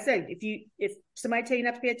mean, like I said, if somebody tell you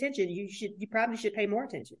not to pay attention, you probably should pay more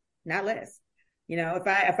attention, not less.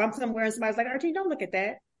 If I'm somewhere and somebody's like, Archie, don't look at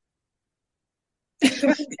that.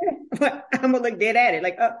 I'm gonna look dead at it.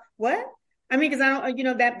 Like, what? I mean, because I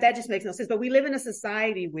don't, that just makes no sense. But we live in a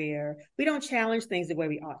society where we don't challenge things the way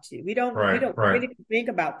we ought to. We don't really think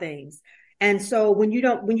about things. And so when you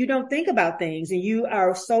don't think about things and you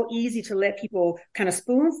are so easy to let people kind of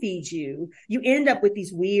spoon feed you, you end up with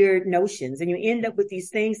these weird notions and you end up with these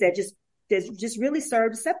things that just really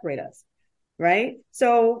serve to separate us. Right.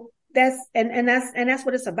 So that's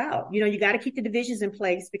what it's about. You got to keep the divisions in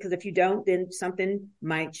place, because if you don't, then something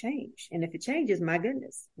might change. And if it changes, my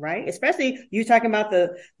goodness, right? Especially you talking about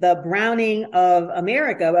the browning of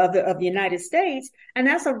America, of the United States. And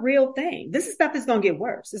that's a real thing. This is stuff that's going to get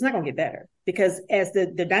worse. It's not going to get better, because as the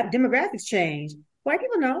demographics change, white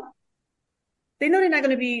people know. They know they're not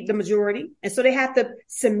going to be the majority. And so they have to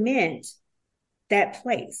cement that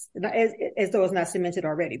place, as though it's not cemented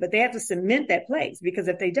already, but they have to cement that place, because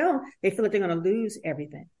if they don't, they feel like they're going to lose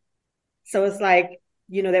everything. So it's like,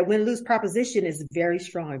 that win-lose proposition is very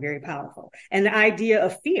strong, very powerful. And the idea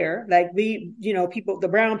of fear, like the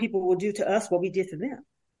brown people will do to us what we did to them,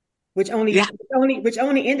 which only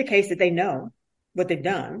indicates that they know what they've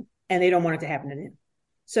done and they don't want it to happen to them.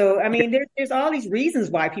 So, I mean, there's all these reasons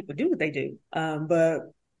why people do what they do.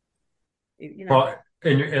 But. Well,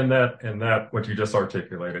 and that what you just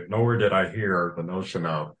articulated, nowhere did I hear the notion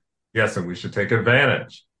of, yes, and we should take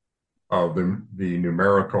advantage of the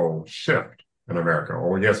numerical shift in America.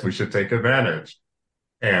 Or yes, we should take advantage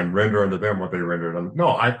and render unto them what they rendered unto. No,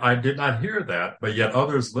 I did not hear that, but yet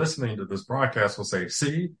others listening to this broadcast will say,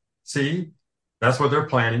 see, that's what they're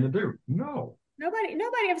planning to do. No. Nobody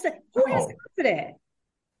ever said, who has time for that?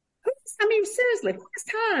 Seriously, who has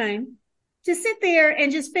time to sit there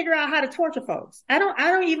and just figure out how to torture folks? I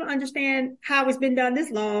don't even understand how it's been done this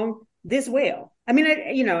long, this well. I mean,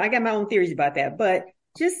 I got my own theories about that, but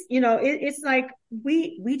just, it's like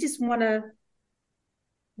we just want to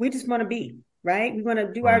be, right? We want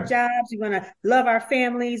to do our jobs. We want to love our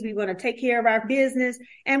families. We want to take care of our business,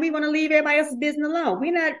 and we want to leave everybody else's business alone.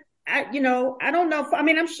 We're not, I don't know.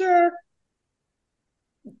 I'm sure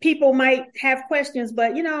people might have questions,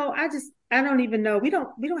 but I don't even know. We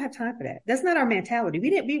don't have time for that. That's not our mentality.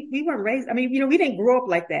 We weren't raised. We didn't grow up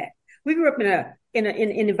like that. We grew up in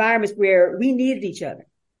environments where we needed each other.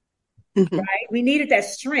 Mhm. Right? We needed that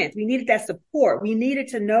strength. We needed that support. We needed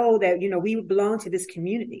to know that, we belong to this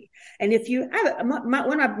community. And if you,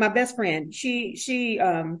 one of my best friend, she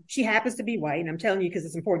happens to be white, and I'm telling you because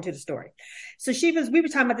it's important to the story. So we were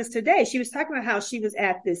talking about this today. She was talking about how she was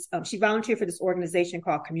at this, she volunteered for this organization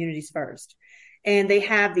called Communities First. And they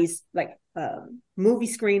have these like movie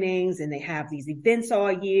screenings, and they have these events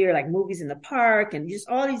all year, like movies in the park, and just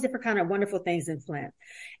all these different kind of wonderful things in Flint.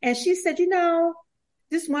 And she said,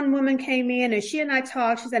 this one woman came in and she and I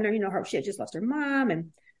talked. She said, she had just lost her mom.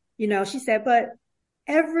 And, she said, but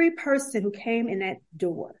every person who came in that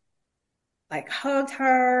door, like hugged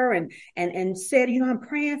her and said, I'm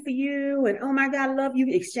praying for you. And, oh my God, I love you.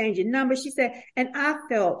 Exchanging numbers. She said, I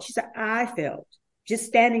felt just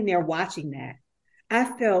standing there watching that. I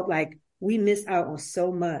felt like we miss out on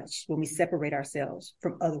so much when we separate ourselves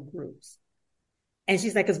from other groups. And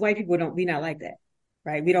she's like, because white people we not like that.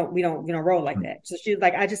 Right. We don't roll like that. So she was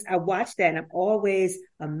like, I watched that, and I'm always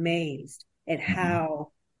amazed at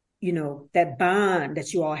how, that bond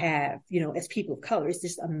that you all have, as people of color. It's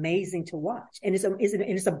just amazing to watch. And she said, it's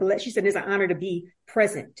an honor to be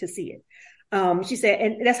present to see it. She said,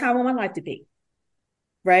 and that's how I want my life to be.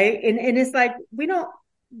 Right. And it's like, we're not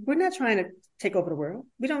trying to take over the world.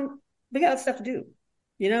 We got stuff to do.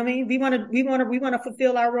 You know what I mean? We want to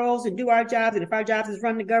fulfill our roles and do our jobs. And if our jobs is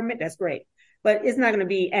run the government, that's great. But it's not going to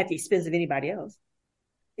be at the expense of anybody else.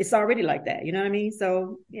 It's already like that. You know what I mean?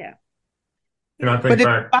 So, yeah. And I think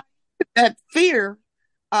that fear,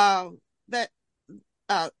 if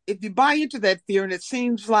you buy into that fear, and it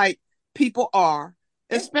seems like people are,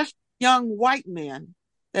 especially young white men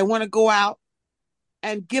that want to go out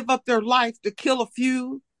and give up their life to kill a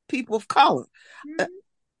few people of color. Mm-hmm.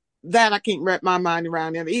 That I can't wrap my mind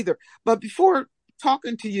around them either. But before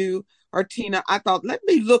talking to you, Artina, I thought, let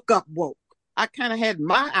me look up woke. I kind of had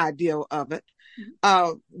my idea of it.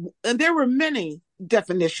 And there were many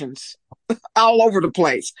definitions all over the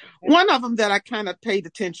place. One of them that I kind of paid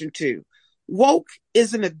attention to, woke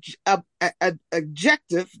is an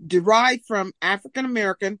adjective derived from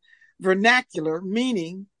African-American vernacular,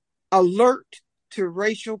 meaning alert to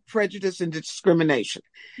racial prejudice and discrimination.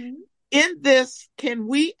 Mm-hmm. In this, can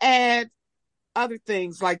we add other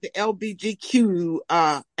things like the LGBTQ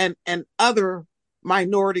and other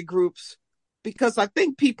minority groups? Because I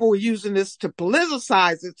think people are using this to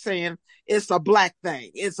politicize it, saying it's a black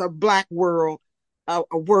thing, it's a black world, a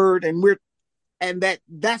word, and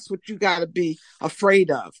that's what you got to be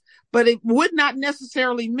afraid of. But it would not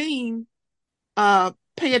necessarily mean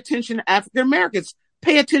pay attention to African Americans.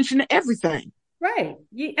 Pay attention to everything. Right.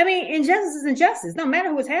 Injustice is injustice, no matter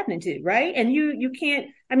who it's happening to, right? And you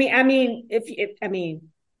can't.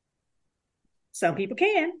 Some people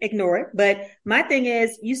can ignore it, but my thing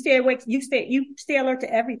is, you stay awake. You stay alert to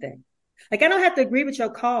everything. Like, I don't have to agree with your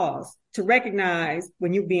cause to recognize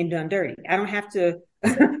when you're being done dirty. I don't have to.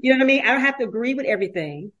 You know what I mean? I don't have to agree with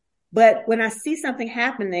everything, but when I see something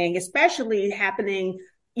happening, especially happening,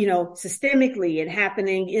 systemically and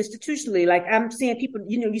happening institutionally, like I'm seeing people,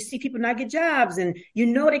 you see people not get jobs, and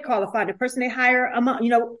they qualify. The person they hire,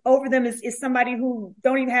 over them is somebody who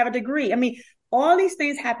don't even have a degree. I mean, all these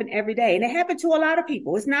things happen every day, and they happen to a lot of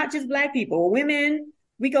people. It's not just black people. Women,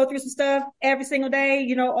 we go through some stuff every single day,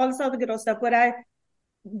 all this other good old stuff. But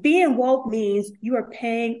being woke means you are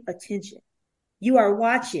paying attention. You are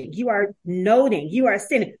watching, you are noting, you are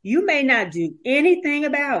seeing. You may not do anything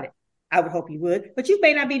about it. I would hope you would, but you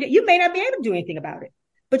may not be able to do anything about it.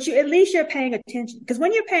 But at least you're paying attention. Because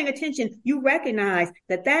when you're paying attention, you recognize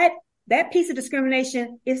that piece of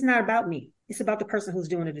discrimination is not about me. It's about the person who's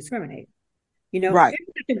doing the discriminating. Right.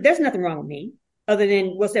 There's nothing wrong with me other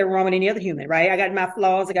than what's there wrong with any other human, right? I got my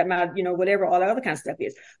flaws, I got my, whatever, all the other kind of stuff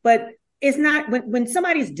is. But it's not, when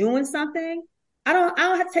somebody's doing something, I don't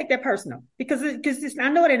have to take that personal, because I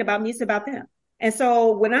know it ain't about me, it's about them. And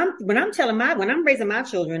so when I'm raising my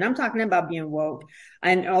children, I'm talking about being woke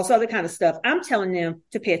and also other kind of stuff, I'm telling them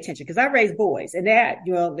to pay attention, because I raise boys, and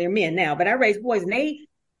they're men now, but I raise boys, and they,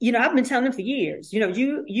 I've been telling them for years,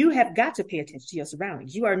 you have got to pay attention to your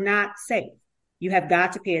surroundings. You are not safe. You have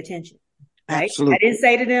got to pay attention. Right? Absolutely. I didn't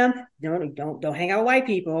say to them, don't hang out with white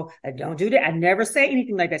people. Don't do that. I never say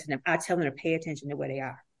anything like that to them. I tell them to pay attention to where they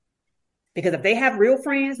are. Because if they have real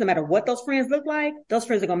friends, no matter what those friends look like, those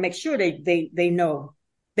friends are going to make sure they know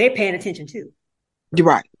they're paying attention too. You're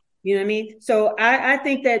right. You know what I mean? So I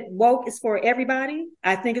think that woke is for everybody.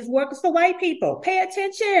 I think woke is for white people. Pay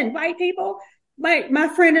attention, white people. My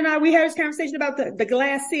friend and I, we had this conversation about the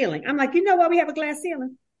glass ceiling. I'm like, you know why we have a glass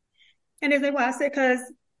ceiling? And they say, well, I said, because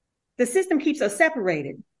the system keeps us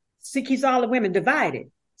separated. So it keeps all the women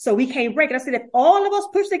divided. So we can't break it. I said, if all of us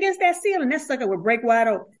pushed against that ceiling, that sucker would break wide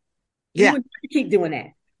open. Yeah. We would keep doing that,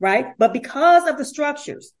 right? But because of the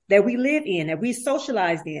structures that we live in, that we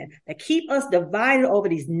socialized in, that keep us divided over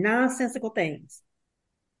these nonsensical things,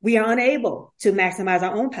 we are unable to maximize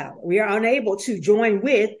our own power. We are unable to join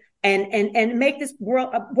with and make this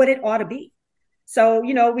world what it ought to be. So,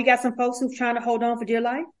 we got some folks who's trying to hold on for dear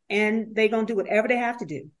life, and they're going to do whatever they have to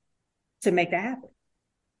do to make that happen.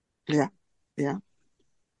 Yeah. Yeah.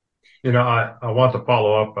 I want to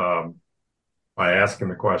follow up by asking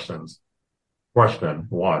the questions. Question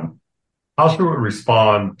one, how should we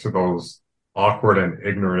respond to those awkward and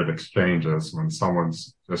ignorant exchanges when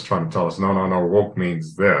someone's just trying to tell us, no, woke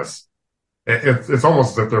means this? It's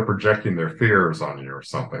almost as if they're projecting their fears on you or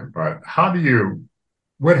something. But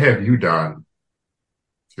what have you done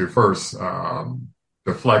to first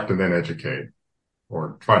deflect and then educate,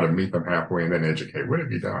 or try to meet them halfway and then educate? What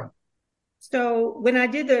have you done? So when I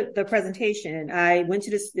did the presentation, I went to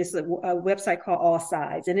this website called All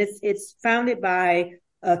Sides, and it's founded by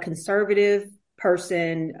a conservative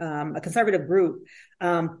person, a conservative group.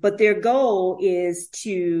 But their goal is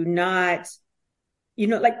to not,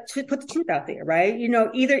 to put the truth out there, right?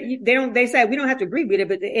 They say we don't have to agree with it,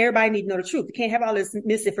 but everybody needs to know the truth. You can't have all this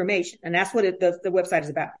misinformation. And that's what the website is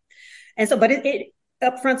about. And so, but it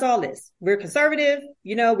upfronts all this. We're conservative,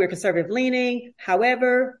 we're conservative leaning.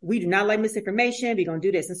 However, we do not like misinformation. We're going to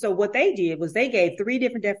do this. And so what they did was they gave 3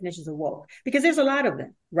 different definitions of woke, because there's a lot of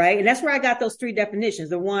them, right? And that's where I got those 3 definitions.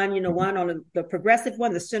 The one, one on the progressive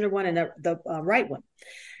one, the center one, and the right one.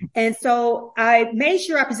 And so I made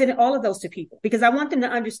sure I presented all of those to people, because I want them to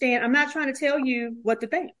understand I'm not trying to tell you what to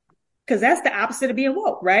think, because that's the opposite of being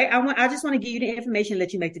woke, right? I just want to give you the information and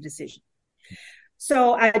let you make the decision.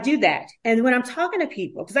 So I do that. And when I'm talking to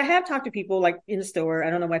people, because I have talked to people like in the store,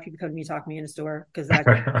 I don't know why people come to me and talk to me in the store, because I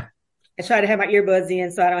try to have my earbuds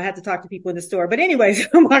in so I don't have to talk to people in the store. But anyways,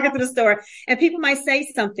 I'm walking through the store and people might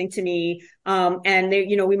say something to me. And they,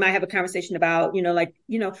 we might have a conversation about, well, I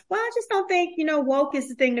just don't think, woke is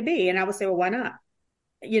the thing to be. And I would say, well, why not?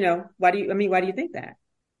 Why do you think that?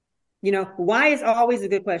 Why is always a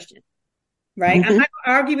good question. Right. Mm-hmm. I'm not going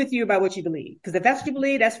to argue with you about what you believe, because if that's what you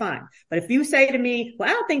believe, that's fine. But if you say to me, well,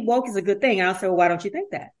 I don't think woke is a good thing, I'll say, well, why don't you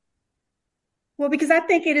think that? Well, because I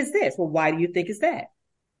think it is this. Well, why do you think it's that?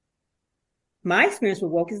 My experience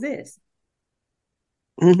with woke is this.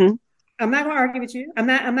 Mm-hmm. I'm not going to argue with you. I'm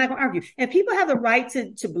not going to argue. And people have the right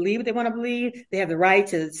to believe what they want to believe. They have the right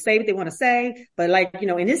to say what they want to say. But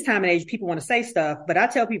in this time and age, people want to say stuff. But I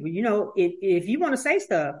tell people, if you want to say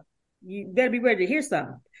stuff, you better be ready to hear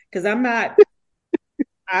something. Because I'm not,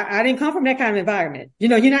 I didn't come from that kind of environment. You're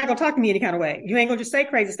not going to talk to me any kind of way. You ain't going to just say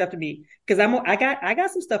crazy stuff to me, because I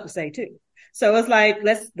got some stuff to say too. So it's like,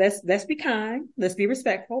 let's be kind. Let's be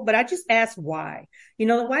respectful. But I just ask why,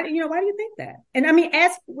 why do you think that? And I mean,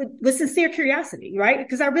 ask with sincere curiosity, right?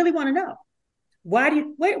 Because I really want to know, where'd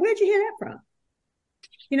you hear that from?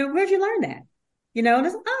 Where'd you learn that? And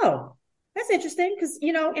it's, oh, that's interesting. Because,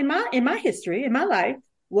 in my history, in my life,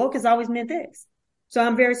 woke has always meant this. So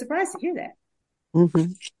I'm very surprised to hear that.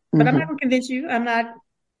 Mm-hmm. But I'm not going to convince you. I'm not.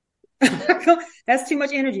 That's too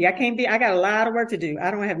much energy. I got a lot of work to do. I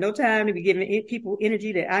don't have no time to be giving people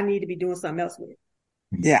energy that I need to be doing something else with.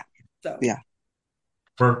 Yeah. So yeah.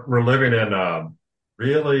 We're living in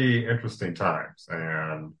really interesting times,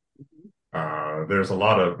 and there's a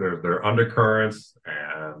lot of there are undercurrents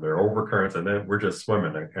and there are overcurrents, and then we're just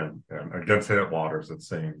swimming and against headwaters, it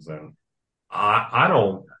seems. And I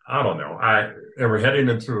don't know. And we're heading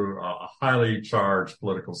into a highly charged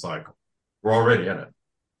political cycle. We're already in it.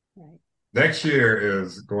 Right. Next year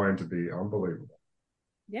is going to be unbelievable.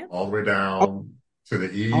 Yeah. All the way down to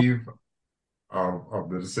the eve of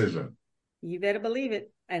the decision. You better believe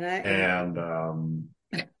it.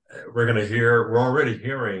 We're already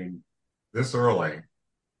hearing this early,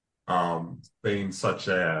 things such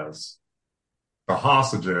as the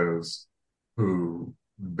hostages who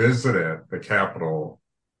visited the Capitol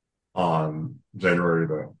on January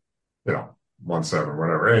 17,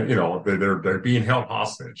 whatever, and they're being held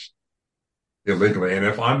hostage illegally. And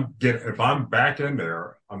if I'm back in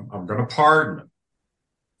there, I'm going to pardon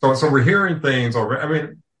them. So we're hearing things already. I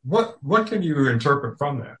mean, what can you interpret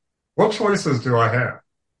from that? What choices do I have?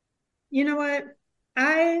 You know what?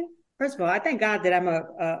 First of all, I thank God that I'm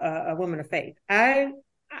a woman of faith. I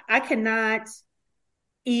cannot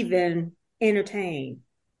even entertain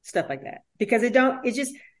stuff like that, because I don't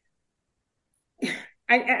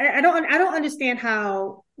understand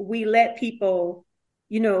how we let people,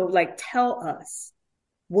 tell us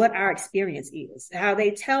what our experience is, how they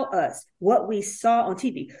tell us what we saw on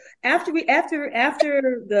TV. After the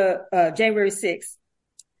January 6th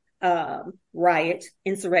riot,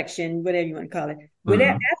 insurrection, whatever you want to call it. But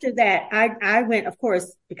after that, I went, of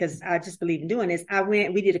course, because I just believe in doing this,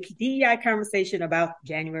 we did a DEI conversation about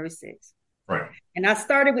January 6th. Right. And I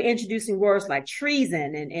started with introducing words like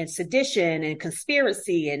treason and sedition and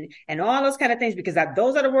conspiracy and all those kind of things, because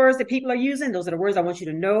those are the words that people are using. Those are the words I want you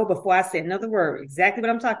to know before I say another word, exactly what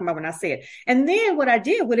I'm talking about when I say it. And then what I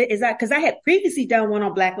did with it is because I had previously done one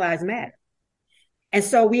on Black Lives Matter. And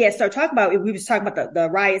so we had started talking about it. We was talking about the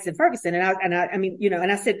riots in Ferguson.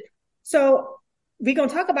 And I said, so we're going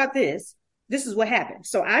to talk about this. This is what happened.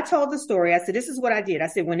 So I told the story. I said, this is what I did. I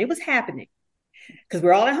said, when it was happening, because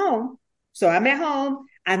we're all at home. So I'm at home.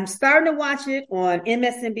 I'm starting to watch it on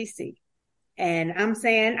MSNBC. And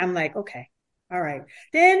I'm like, okay, all right.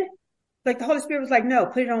 Then like the Holy Spirit was like, no,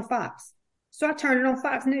 put it on Fox. So I turned it on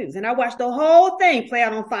Fox News and I watched the whole thing play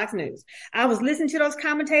out on Fox News. I was listening to those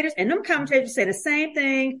commentators, and them commentators said the same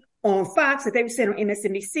thing on Fox that they were saying on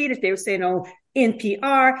MSNBC, that they were saying on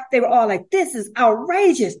NPR. They were all like, this is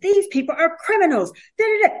outrageous. These people are criminals.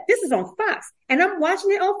 This is on Fox. And I'm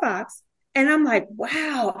watching it on Fox. And I'm like,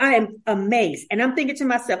 wow, I am amazed. And I'm thinking to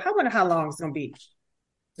myself, I wonder how long it's going to be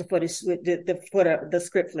for the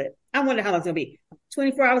script flip. I wonder how long it's going to be.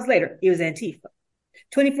 24 hours later, it was Antifa.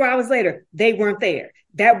 24 hours later, they weren't there.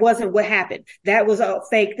 That wasn't what happened. That was a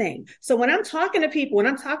fake thing. So when I'm talking to people, when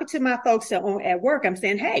I'm talking to my folks at work, I'm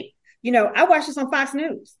saying, hey, I watched this on Fox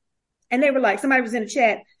News. And they were like, somebody was in the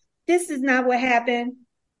chat, this is not what happened.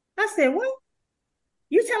 I said, what?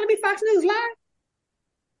 You telling me Fox News lied?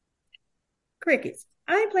 Crickets.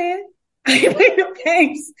 I ain't playing. I ain't playing no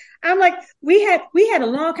games. I'm like, we had a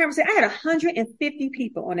long conversation. I had 150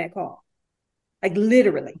 people on that call. Like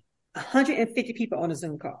literally 150 people on a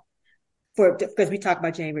Zoom call because we talked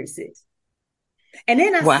about January 6th. And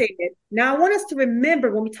then I said, now I want us to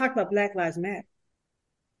remember when we talk about Black Lives Matter.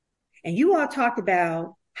 And you all talked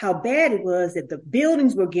about how bad it was that the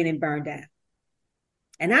buildings were getting burned down.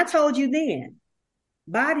 And I told you then,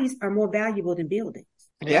 bodies are more valuable than buildings.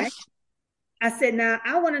 Yes. Right? I said, now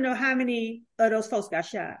I want to know how many of those folks got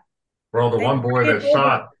shot. Well, the one boy that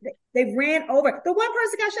shot. They ran over. The one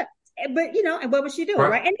person got shot. But, and what was she doing,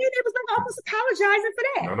 right? And then they was like almost apologizing for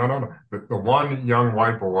that. No. The one young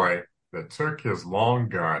white boy that took his long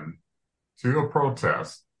gun to a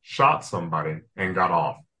protest, shot somebody, and got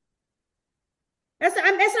off. That's what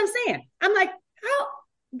I'm saying. I'm like,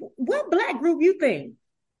 what black group you think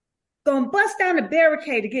gonna bust down the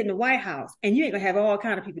barricade to get in the White House, and you ain't gonna have all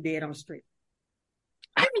kind of people dead on the street?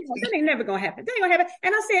 That ain't never gonna happen. That ain't gonna happen.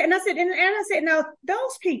 And I said, now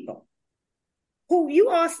those people who you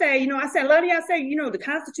all say, I said, a lot of y'all say, the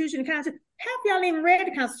Constitution, half y'all even read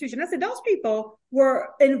the Constitution. I said, those people were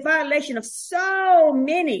in violation of so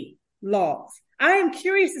many laws. I am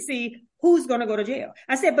curious to see who's going to go to jail.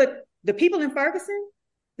 I said, but the people in Ferguson,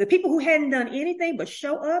 the people who hadn't done anything but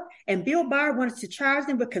show up, and Bill Barr wanted to charge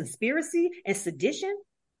them with conspiracy and sedition,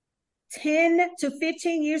 10 to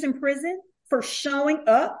 15 years in prison for showing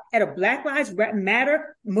up at a Black Lives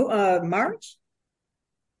Matter march.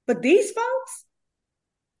 But these folks,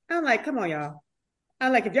 I'm like, come on, y'all.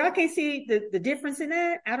 I'm like, if y'all can't see the difference in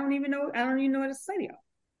that, I don't even know what to say to y'all.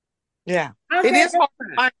 Yeah. It is hard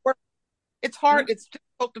to find words. It's hard. It's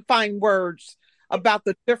difficult to find words about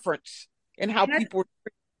the difference in how people.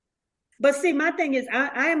 But see, my thing is,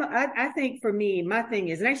 I think for me, my thing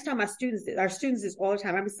is, and I tell our students this all the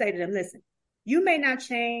time. I would say to them, listen, you may not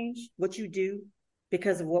change what you do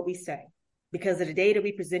because of what we say, because of the data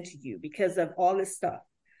we present to you, because of all this stuff.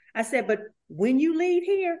 I said, but when you leave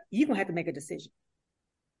here, you're going to have to make a decision.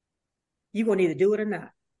 You're going to either do it or not,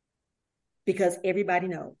 because everybody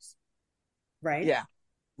knows. Right. Yeah.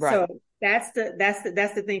 Right. So that's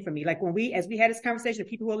the thing for me. Like as we had this conversation,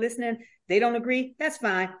 people who are listening, they don't agree. That's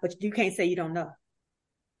fine. But you can't say you don't know.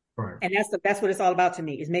 Right. And that's what it's all about to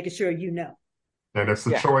me, is making sure you know. And it's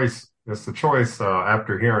the choice. It's the choice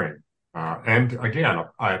after hearing. And again,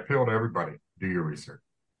 I appeal to everybody. Do your research.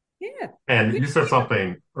 Yeah. And you said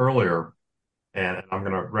something earlier, and I'm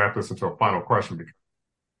going to wrap this into a final question, because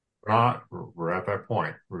we're at that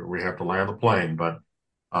point. We have to land the plane. But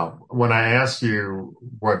when I asked you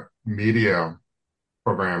what media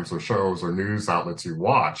programs or shows or news outlets you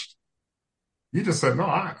watched, you just said, no,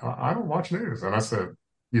 I don't watch news. And I said,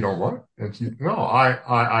 you don't what? And no,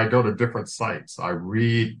 I go to different sites. I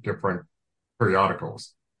read different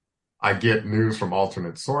periodicals. I get news from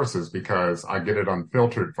alternate sources because I get it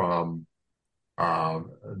unfiltered from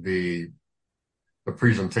the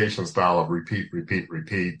presentation style of repeat,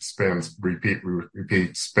 spin,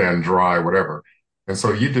 repeat, spin, dry, whatever. And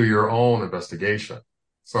so you do your own investigation.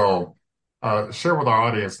 So share with our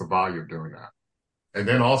audience the value of doing that. And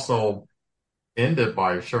then also end it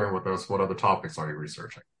by sharing with us what other topics are you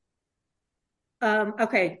researching?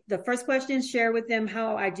 Okay. The first question, share with them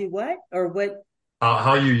how I do what or what.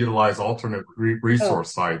 How you utilize alternate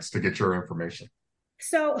resource sites to get your information.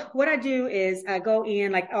 So what I do is I go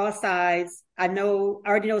in like all sides. I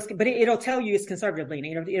already know, but it'll tell you it's conservative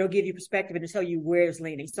leaning. It'll give you perspective and it'll tell you where it's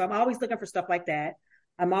leaning. So I'm always looking for stuff like that.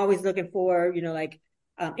 I'm always looking for, like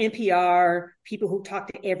NPR, people who talk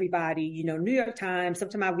to everybody, New York Times.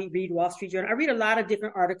 Sometimes I read Wall Street Journal. I read a lot of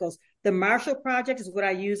different articles. The Marshall Project is what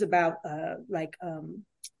I use about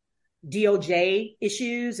DOJ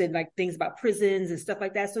issues and like things about prisons and stuff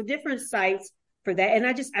like that. So different sites for that. And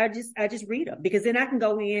I just read them because then I can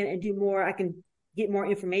go in and do more. I can get more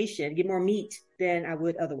information, get more meat than I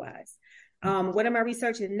would otherwise. What am I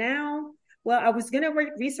researching now? Well, I was going to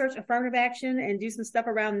research affirmative action and do some stuff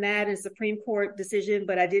around that and Supreme Court decision,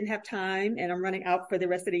 but I didn't have time and I'm running out for the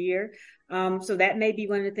rest of the year. So that may be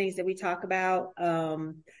one of the things that we talk about.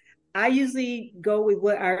 I usually go with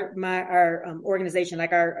what our organization,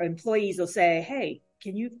 like our employees will say, hey,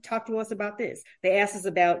 can you talk to us about this? They asked us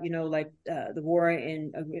about, the war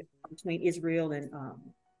between Israel and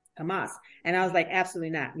Hamas. And I was like, absolutely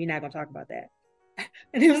not. We're not going to talk about that.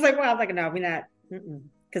 And he was like, well, I was like, no, we're not.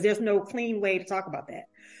 Because there's no clean way to talk about that.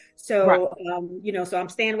 So, right. So I'm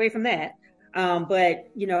staying away from that. But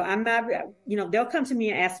I'm not, they'll come to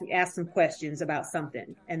me and ask some questions about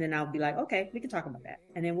something. And then I'll be like, okay, we can talk about that.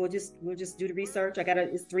 And then we'll just do the research.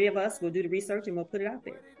 It's 3 of us. We'll do the research and we'll put it out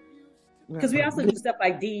there. Because we also do stuff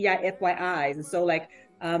like DEI FYIs. And so like,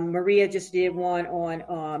 Maria just did one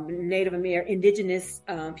on Native American Indigenous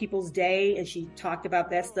Peoples Day. And she talked about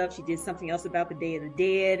that stuff. She did something else about the Day of the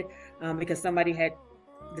Dead because somebody had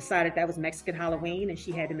decided that was Mexican Halloween, and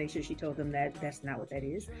she had to make sure she told them that that's not what that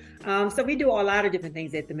is. So we do a lot of different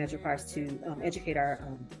things at the Metro Parks to educate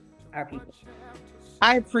our people.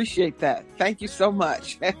 I appreciate that. Thank you so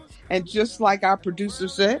much. And just like our producer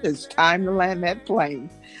said, it's time to land that plane.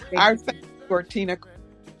 Thank you for Tina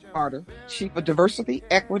Carter, Chief of Diversity,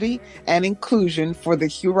 Equity, and Inclusion for the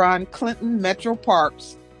Huron-Clinton Metro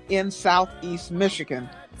Parks in Southeast Michigan,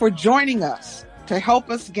 for joining us to help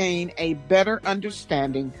us gain a better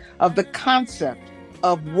understanding of the concept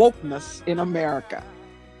of wokeness in America.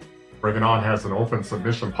 Bring It On has an open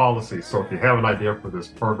submission policy, so if you have an idea for this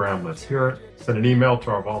program, let's hear it. Send an email to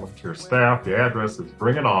our volunteer staff. The address is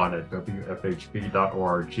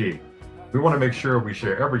bringiton@wfhb.org. We want to make sure we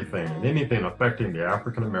share everything and anything affecting the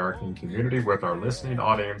African American community with our listening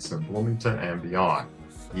audience in Bloomington and beyond.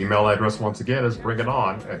 The email address, once again, is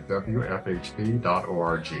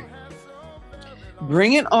bringiton@wfhb.org.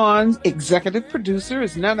 Bring It On's executive producer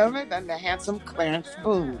is none other than the handsome Clarence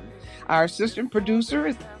Boone. Our assistant producer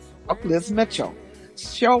is Liz Mitchell.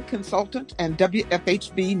 Show consultant and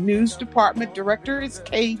WFHB News Department Director is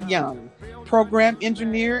Kay Young. Program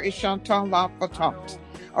engineer is Chantal Lafatant.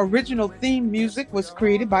 Original theme music was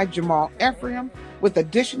created by Jamal Ephraim with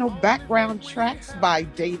additional background tracks by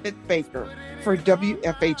David Baker. For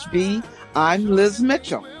WFHB, I'm Liz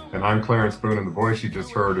Mitchell. And I'm Clarence Boone, and the voice you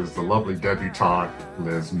just heard is the lovely debutante,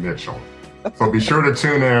 Liz Mitchell. So be sure to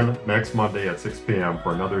tune in next Monday at 6 p.m.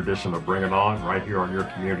 for another edition of Bring It On right here on your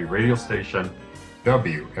community radio station,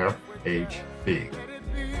 WFHB.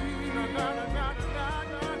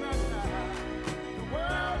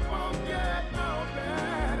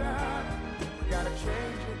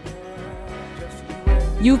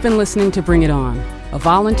 You've been listening to Bring It On, a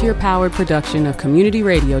volunteer-powered production of Community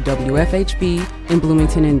Radio WFHB in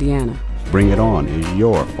Bloomington, Indiana. Bring It On is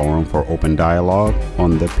your forum for open dialogue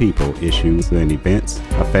on the people, issues, and events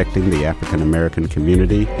affecting the African American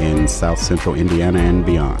community in South Central Indiana and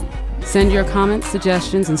beyond. Send your comments,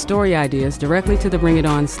 suggestions, and story ideas directly to the Bring It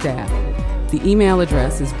On staff. The email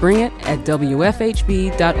address is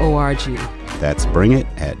bringit@wfhb.org. That's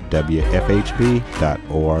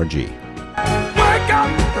bringit@wfhb.org. Wake up,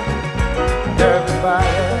 everybody.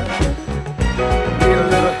 Need a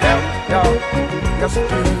little help, y'all. Just do